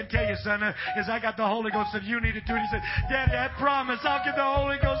 all I can tell you, son, is I got the Holy Ghost and you need it too. And he said, Daddy, I promise I'll get the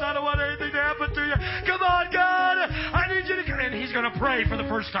Holy Ghost. I don't want anything to happen to you. Come on, God. I need you to come. And he's going to pray for the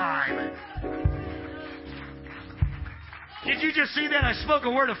first time. Did you just see that? I spoke a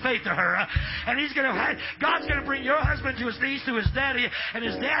word of faith to her. And God's going to bring your husband to his knees to his daddy. And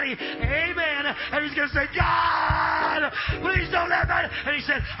his daddy, amen. And he's going to say, God, please don't let that. And he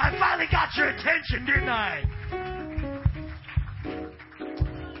said, I finally got your attention, didn't I?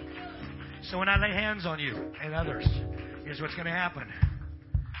 So when I lay hands on you and others, here's what's going to happen.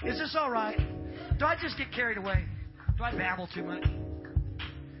 Is this all right? Do I just get carried away? Do I babble too much?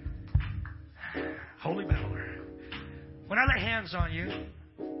 Holy babbler. When I lay hands on you,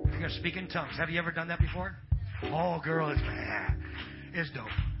 you're going to speak in tongues. Have you ever done that before? Oh, girl, it's bad. It's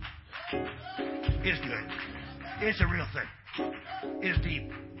dope. It's good. It's a real thing. It's deep.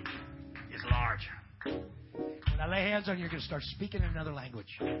 It's large. When I lay hands on you, you're going to start speaking in another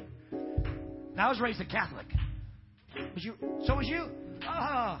language. Now, I was raised a Catholic. So was you?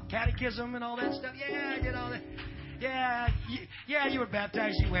 Oh, catechism and all that stuff. Yeah, I did all that. Yeah, you were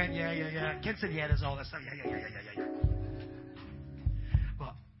baptized. You went. Yeah. Quinceañeras, all that stuff. Yeah.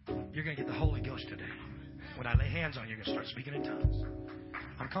 You're going to get the Holy Ghost today. When I lay hands on you, you're going to start speaking in tongues.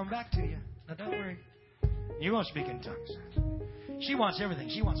 I'm coming back to you. Now, don't worry. You won't speak in tongues. She wants everything.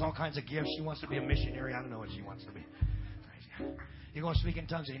 She wants all kinds of gifts. She wants to be a missionary. I don't know what she wants to be. You're going to speak in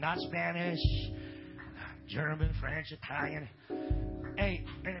tongues. Not Spanish, German, French, Italian. Hey,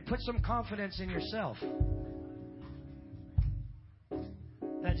 and put some confidence in yourself.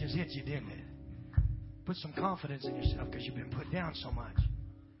 That just hit you, didn't it? Put some confidence in yourself because you've been put down so much.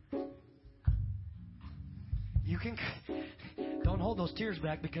 You can don't hold those tears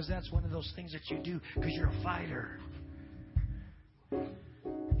back because that's one of those things that you do because you're a fighter.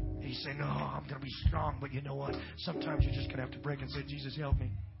 And you say, no, I'm going to be strong. But you know what? Sometimes you're just going to have to break and say, Jesus, help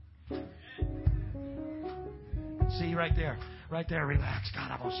me. See, right there. Right there. Relax.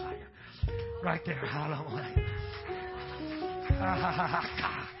 God, I'm Messiah. Right there. Hallelujah.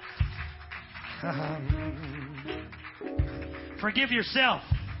 Forgive yourself.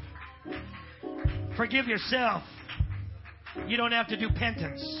 Forgive yourself. You don't have to do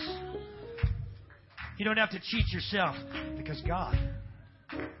penance. You don't have to cheat yourself because God.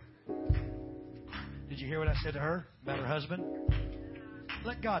 Did you hear what I said to her about her husband?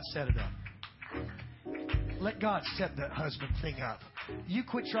 Let God set it up. Let God set the husband thing up. You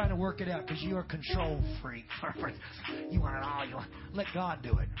quit trying to work it out because you're a control freak. You want it all. Let God do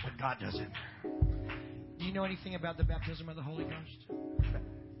it when God does it. Do you know anything about the baptism of the Holy Ghost?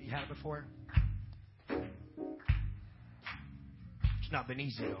 You had it before? It's not been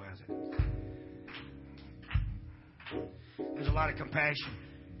easy, though, has it? There's a lot of compassion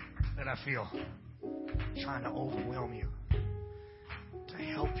that I feel trying to overwhelm you, to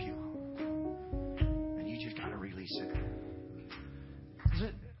help you. And you just got to release it. Is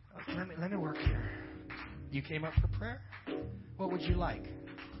it? Let me work here. You came up for prayer? What would you like?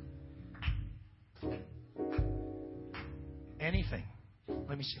 Anything.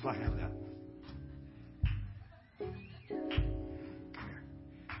 Let me see if I have that.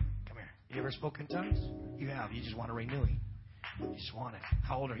 Come here. You ever spoken in tongues? You have. You just want a renewing. You just want it.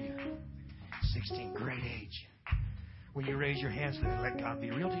 How old are you? 16. Great age. When you raise your hands and let God be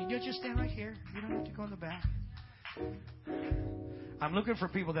real to you, you just stand right here. You don't have to go in the back. I'm looking for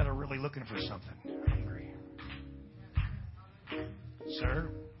people that are really looking for something. Hungry. Sir?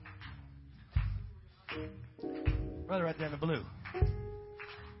 Brother right there in the blue.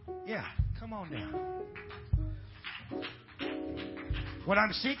 Yeah, come on down. What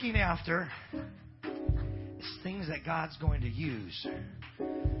I'm seeking after things that God's going to use.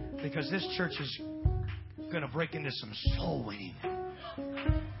 Because this church is going to break into some soul winning.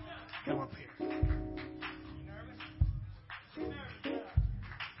 Come up here.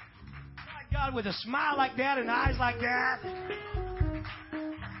 My God, with a smile like that and eyes like that.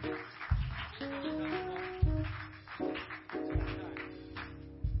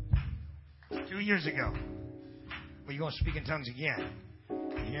 2 years ago, well, you're going to speak in tongues again.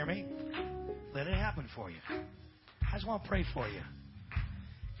 You hear me? Let it happen for you. I just want to pray for you.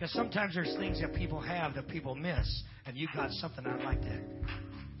 Because sometimes there's things that people have that people miss, and you got something I'd like to.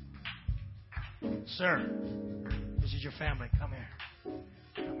 Sir, this is your family. Come here.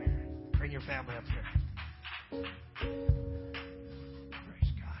 Come here. Bring your family up here.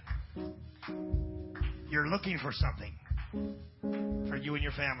 Praise God. You're looking for something for you and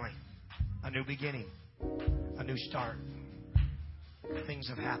your family. A new beginning. A new start. Things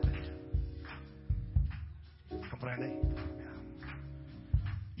have happened. Comprende?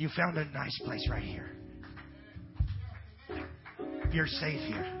 You found a nice place right here. You're safe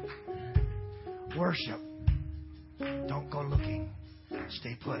here. Worship. Don't go looking.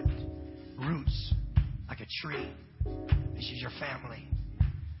 Stay put. Roots like a tree. This is your family.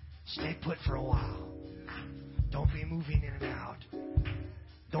 Stay put for a while. Don't be moving in and out.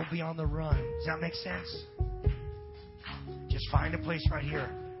 Don't be on the run. Does that make sense? Just find a place right here.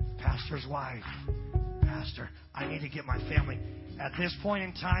 Pastor's wife. Pastor, I need to get my family. At this point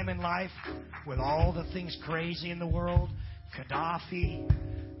in time in life, with all the things crazy in the world, Gaddafi,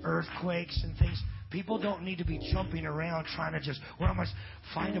 earthquakes and things, people don't need to be jumping around trying to just,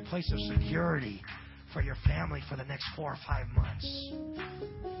 find a place of security for your family for the next 4 or 5 months.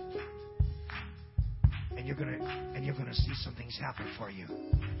 And you're gonna see some things happen for you.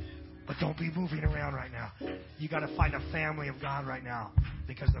 But don't be moving around right now. You got to find a family of God right now,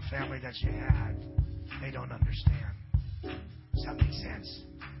 because the family that you had, they don't understand. Does that make sense?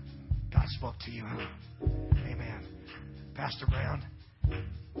 God spoke to you, huh? Amen. Pastor Brown,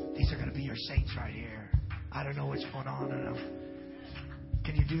 these are going to be your saints right here. I don't know what's going on. I don't know.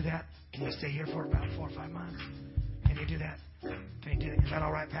 Can you do that? Can you stay here for about 4 or 5 months? Can you do that? Can you do that? Is that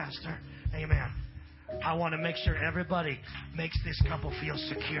all right, Pastor? Amen. I want to make sure everybody makes this couple feel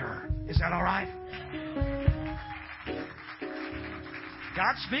secure. Is that all right?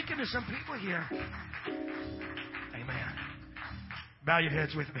 God's speaking to some people here. Amen. Bow your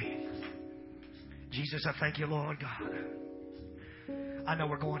heads with me. Jesus, I thank you, Lord God. I know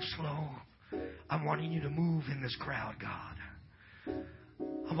we're going slow. I'm wanting you to move in this crowd, God.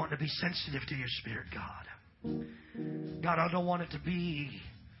 I want to be sensitive to your Spirit, God. God, I don't want it to be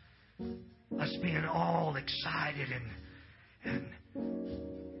us being all excited and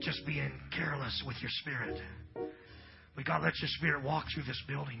just being careless with your Spirit. But God, let your Spirit walk through this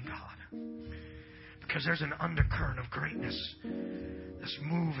building, God. Because there's an undercurrent of greatness that's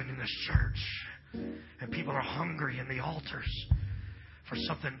moving in this church. And people are hungry in the altars for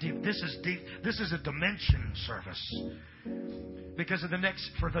something deep. This is deep. This is a dimension service. Because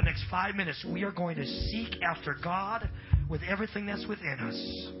for the next 5 minutes, we are going to seek after God with everything that's within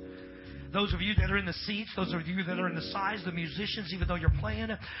us. Those of you that are in the seats, those of you that are in the sides, the musicians, even though you're playing,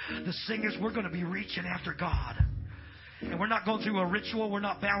 the singers, we're going to be reaching after God. And we're not going through a ritual. We're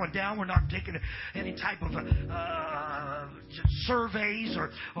not bowing down. We're not taking any type of surveys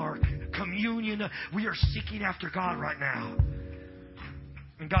or communion. We are seeking after God right now.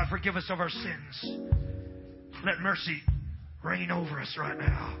 And God, forgive us of our sins. Let mercy reign over us right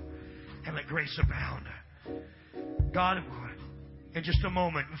now. And let grace abound. God, in just a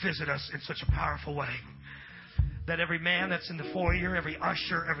moment, visit us in such a powerful way that every man that's in the foyer, every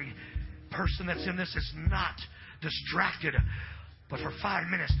usher, every person that's in this is not distracted, but for 5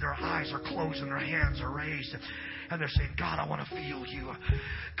 minutes their eyes are closed and their hands are raised, and they're saying, God, I want to feel you.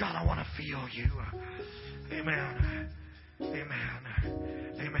 God, I want to feel you. Amen. Amen.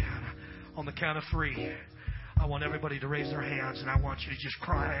 Amen. On the count of 3, I want everybody to raise their hands, and I want you to just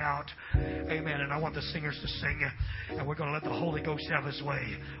cry out. Amen. And I want the singers to sing, and we're going to let the Holy Ghost have his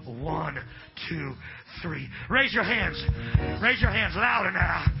way. 1, 2, 3. Raise your hands. Raise your hands louder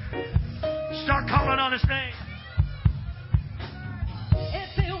now. Start calling on his name.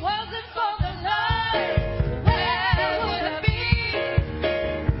 If it wasn't for the Lord, where would I be?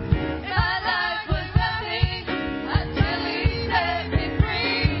 My life was nothing until He set me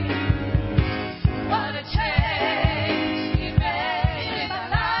free. What a change He made in my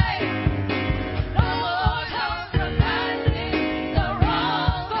life. No more compromising, the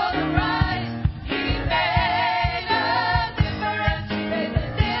wrong for the right. He made a difference. He made a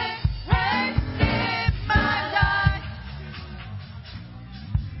difference in my life.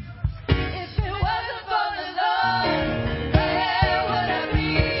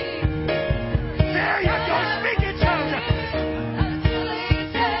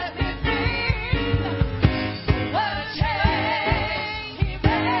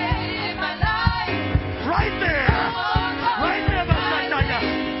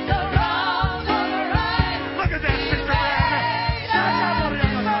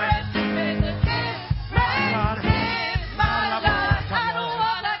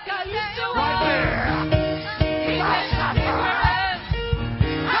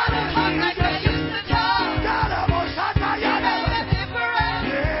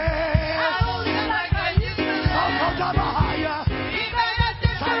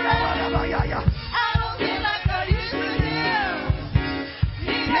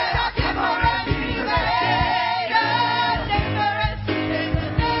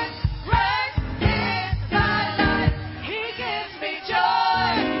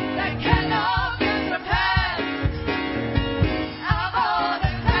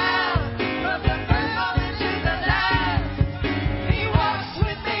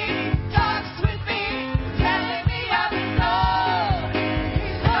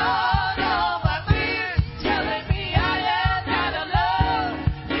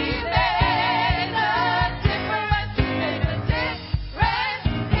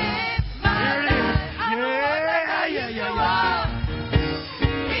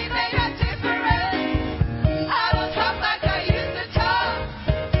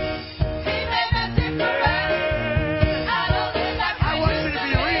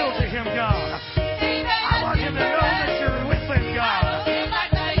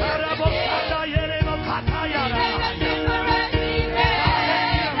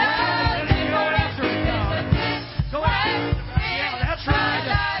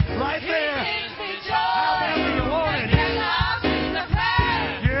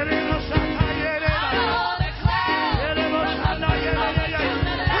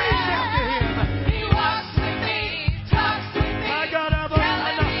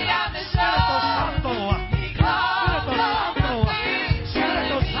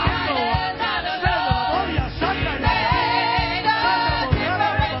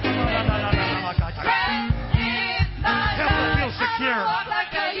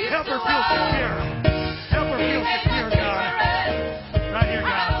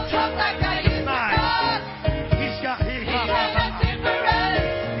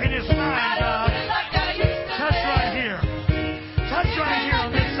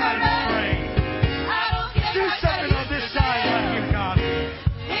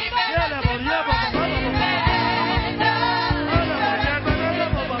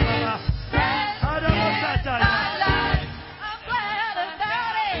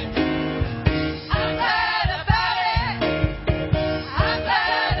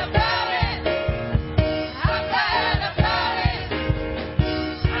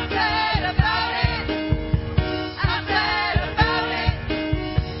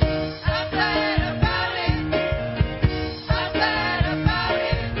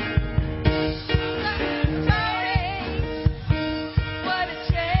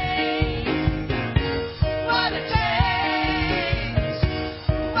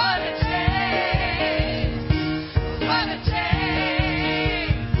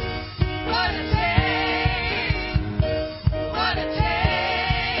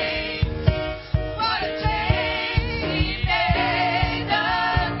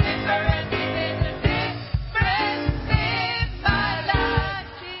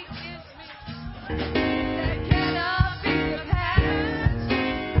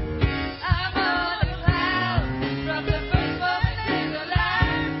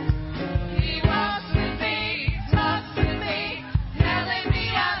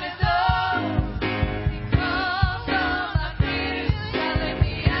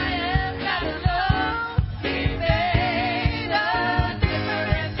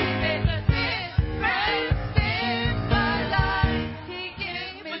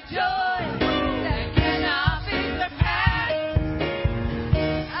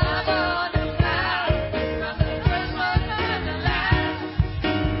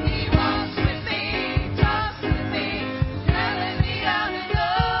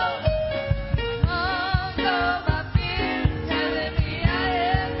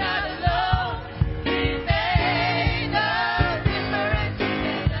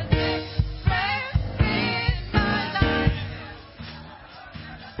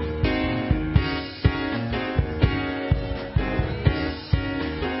 I'm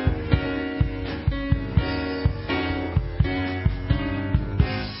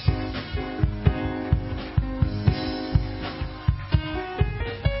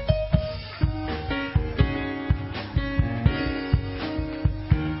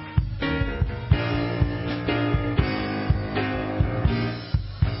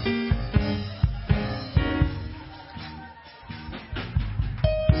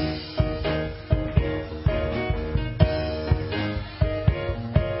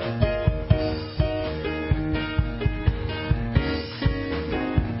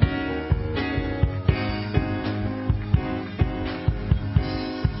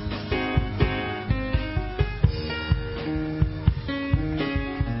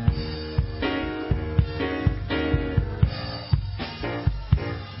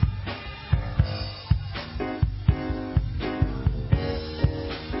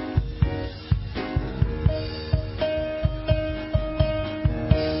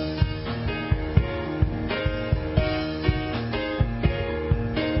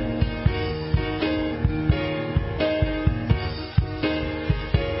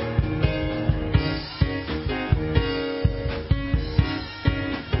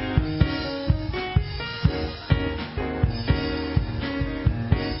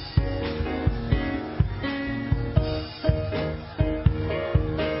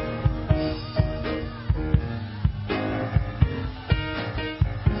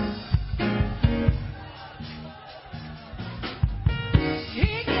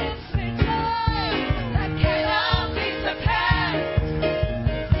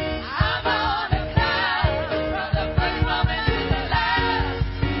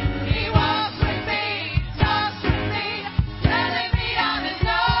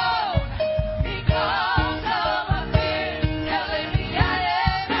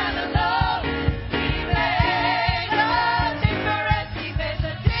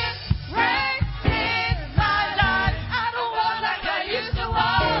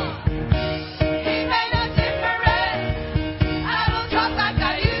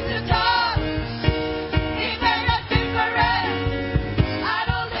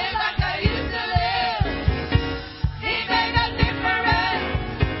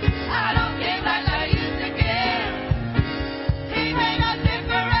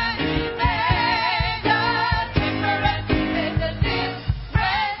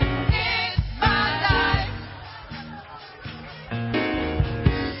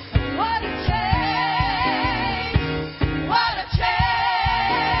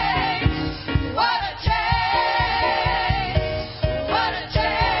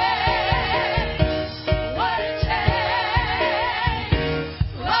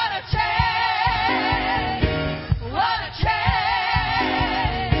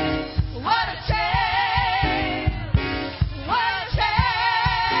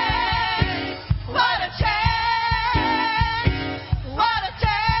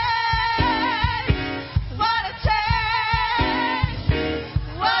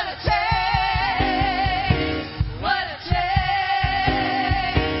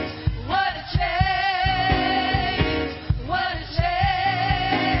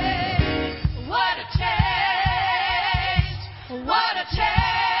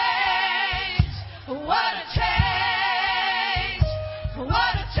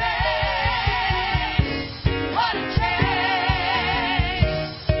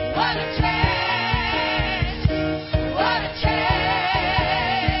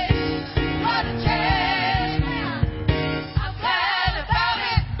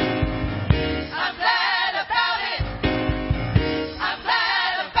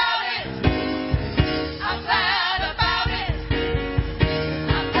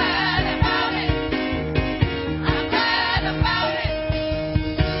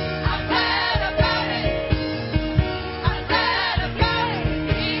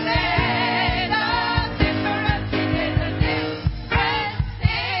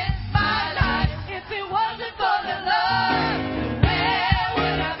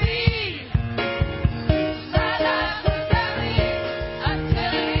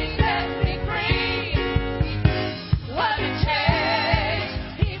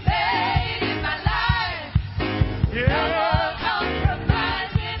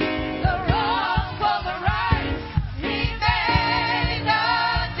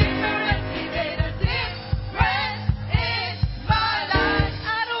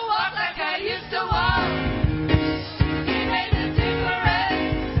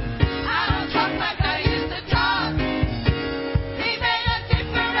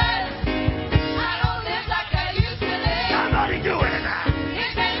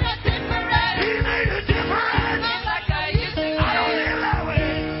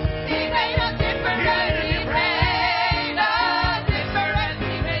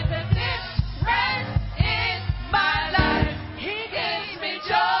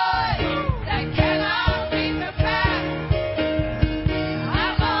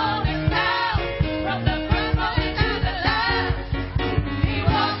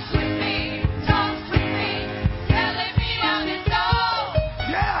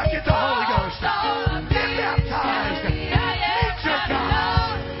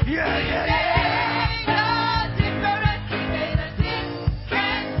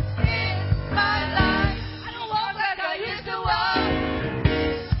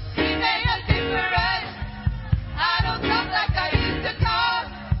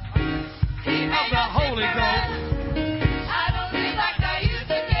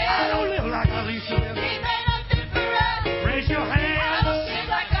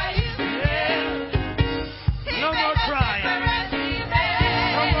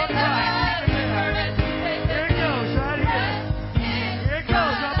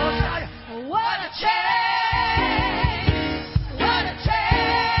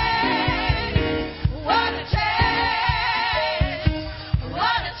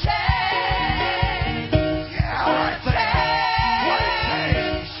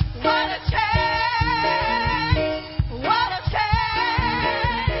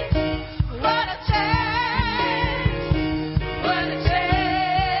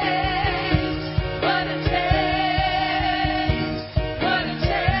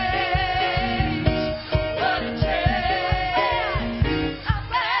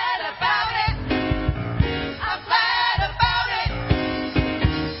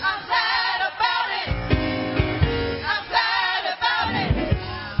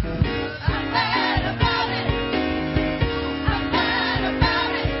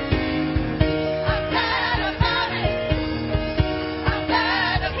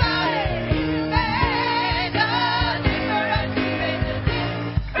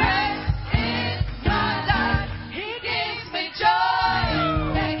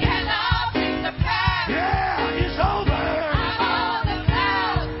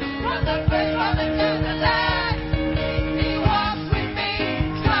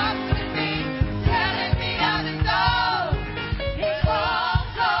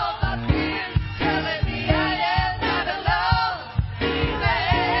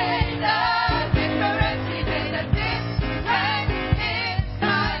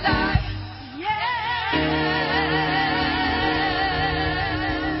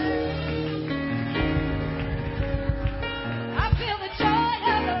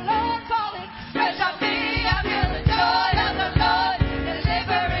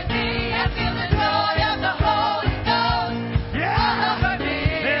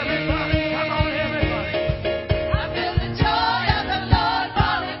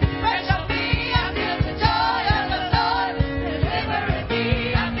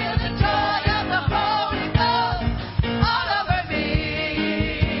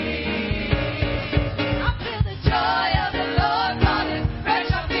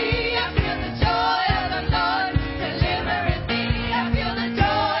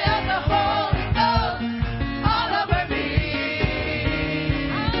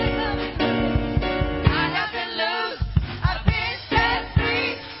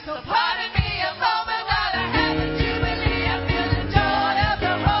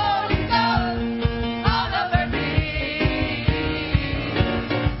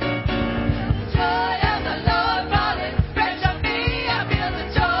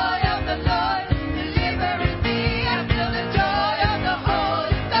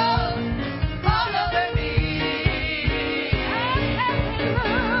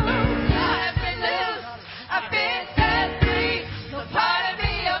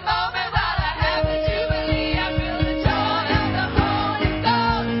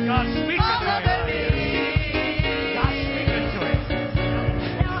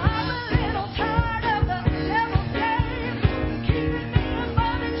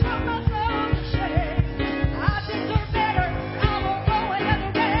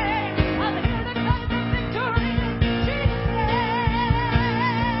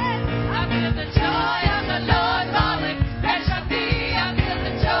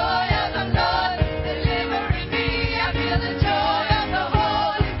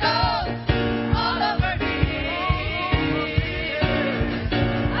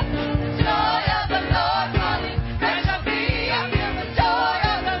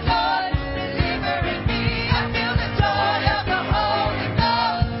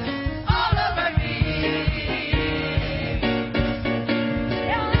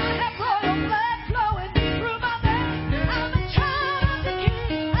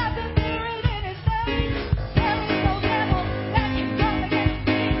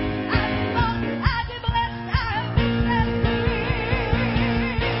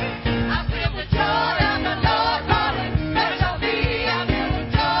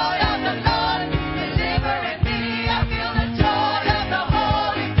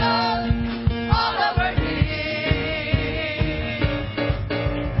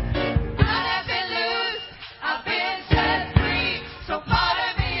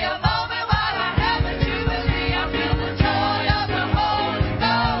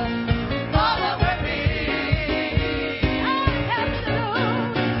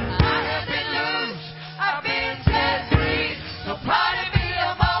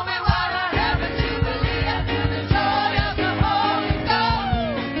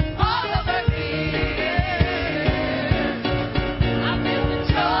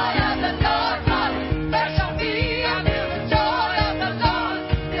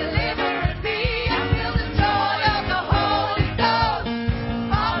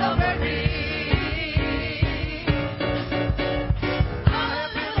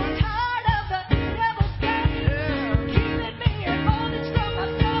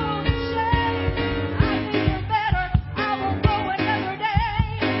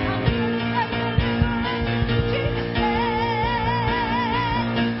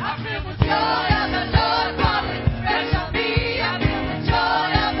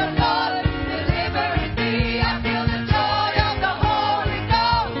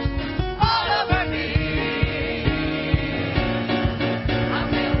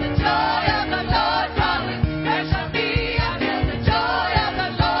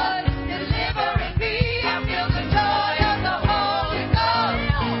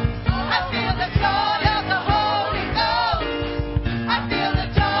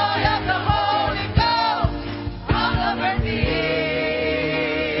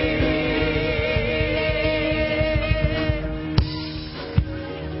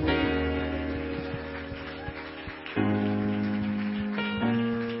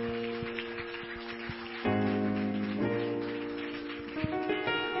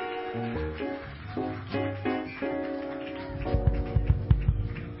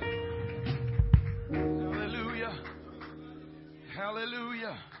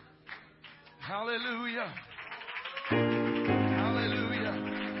Hallelujah. Hallelujah. Hallelujah.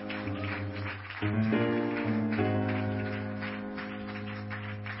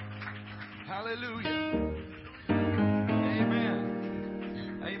 Hallelujah. Amen.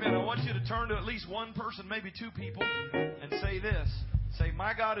 Amen. I want you to turn to at least one person, maybe two people, and say this. Say,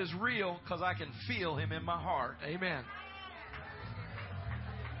 my God is real because I can feel Him in my heart. Amen.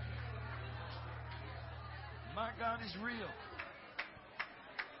 My God is real.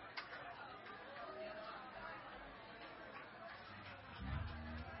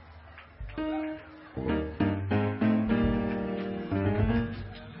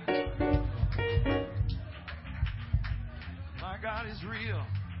 My God is real.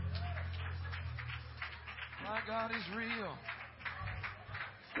 My God is real.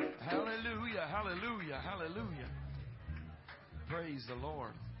 Hallelujah, hallelujah, hallelujah. Praise the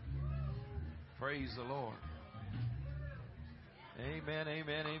Lord. Praise the Lord. Amen,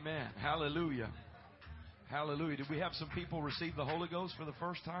 amen, amen. Hallelujah. Hallelujah. Did we have some people receive the Holy Ghost for the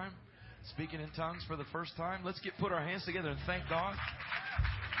first time? Speaking in tongues for the first time? Let's put our hands together and thank God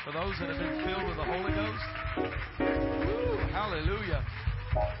for those that have been filled with the Holy Ghost. Woo, hallelujah.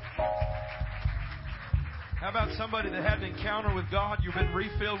 How about somebody that had an encounter with God? You've been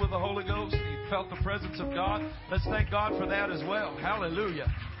refilled with the Holy Ghost. You felt the presence of God. Let's thank God for that as well. Hallelujah.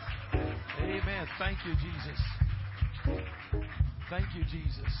 Amen. Thank you, Jesus. Thank you,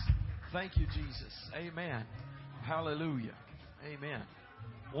 Jesus. Thank you, Jesus. Amen. Hallelujah. Amen.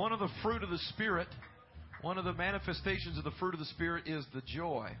 One of the fruit of the Spirit, one of the manifestations of the fruit of the Spirit is the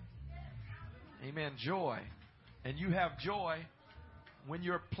joy. Amen. Joy. And you have joy when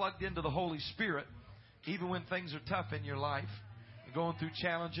you're plugged into the Holy Spirit. Even when things are tough in your life, you're going through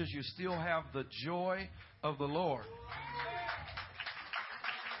challenges, you still have the joy of the Lord.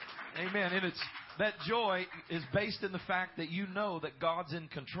 Amen. And that joy is based in the fact that you know that God's in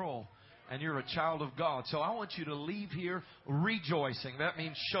control. and you're a child of God. So I want you to leave here rejoicing. That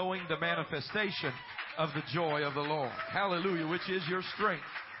means showing the manifestation of the joy of the Lord. Hallelujah, which is your strength.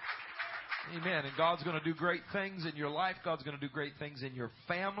 Amen. And God's going to do great things in your life. God's going to do great things in your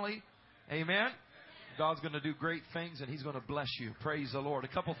family. Amen. God's going to do great things, and He's going to bless you. Praise the Lord. A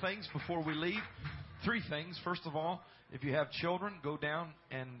couple things before we leave. 3 things. First of all, if you have children, go down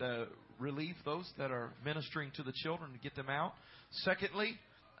and relieve those that are ministering to the children and get them out. Secondly,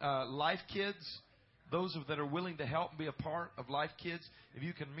 Life Kids, those that are willing to help and be a part of Life Kids, if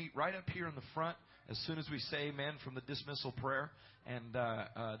you can meet right up here in the front as soon as we say amen from the dismissal prayer, and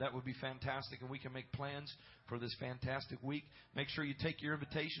that would be fantastic, and we can make plans for this fantastic week. Make sure you take your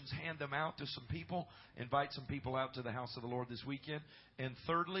invitations, hand them out to some people, invite some people out to the house of the Lord this weekend. And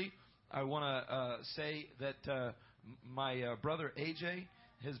thirdly, I want to say that my brother AJ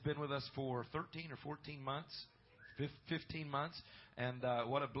has been with us for 13 or 14 months, 15 months, and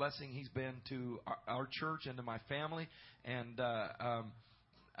what a blessing he's been to our church and to my family. And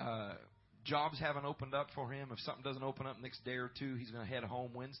jobs haven't opened up for him. If something doesn't open up next day or two, he's going to head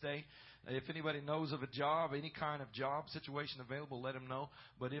home Wednesday. If anybody knows of a job, any kind of job situation available, let him know.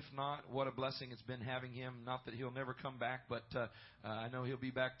 But if not, what a blessing it's been having him. Not that he'll never come back, but I know he'll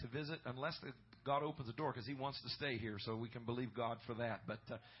be back to visit unless God opens the door, because he wants to stay here, so we can believe God for that. But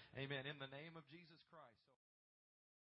amen. In the name of Jesus Christ.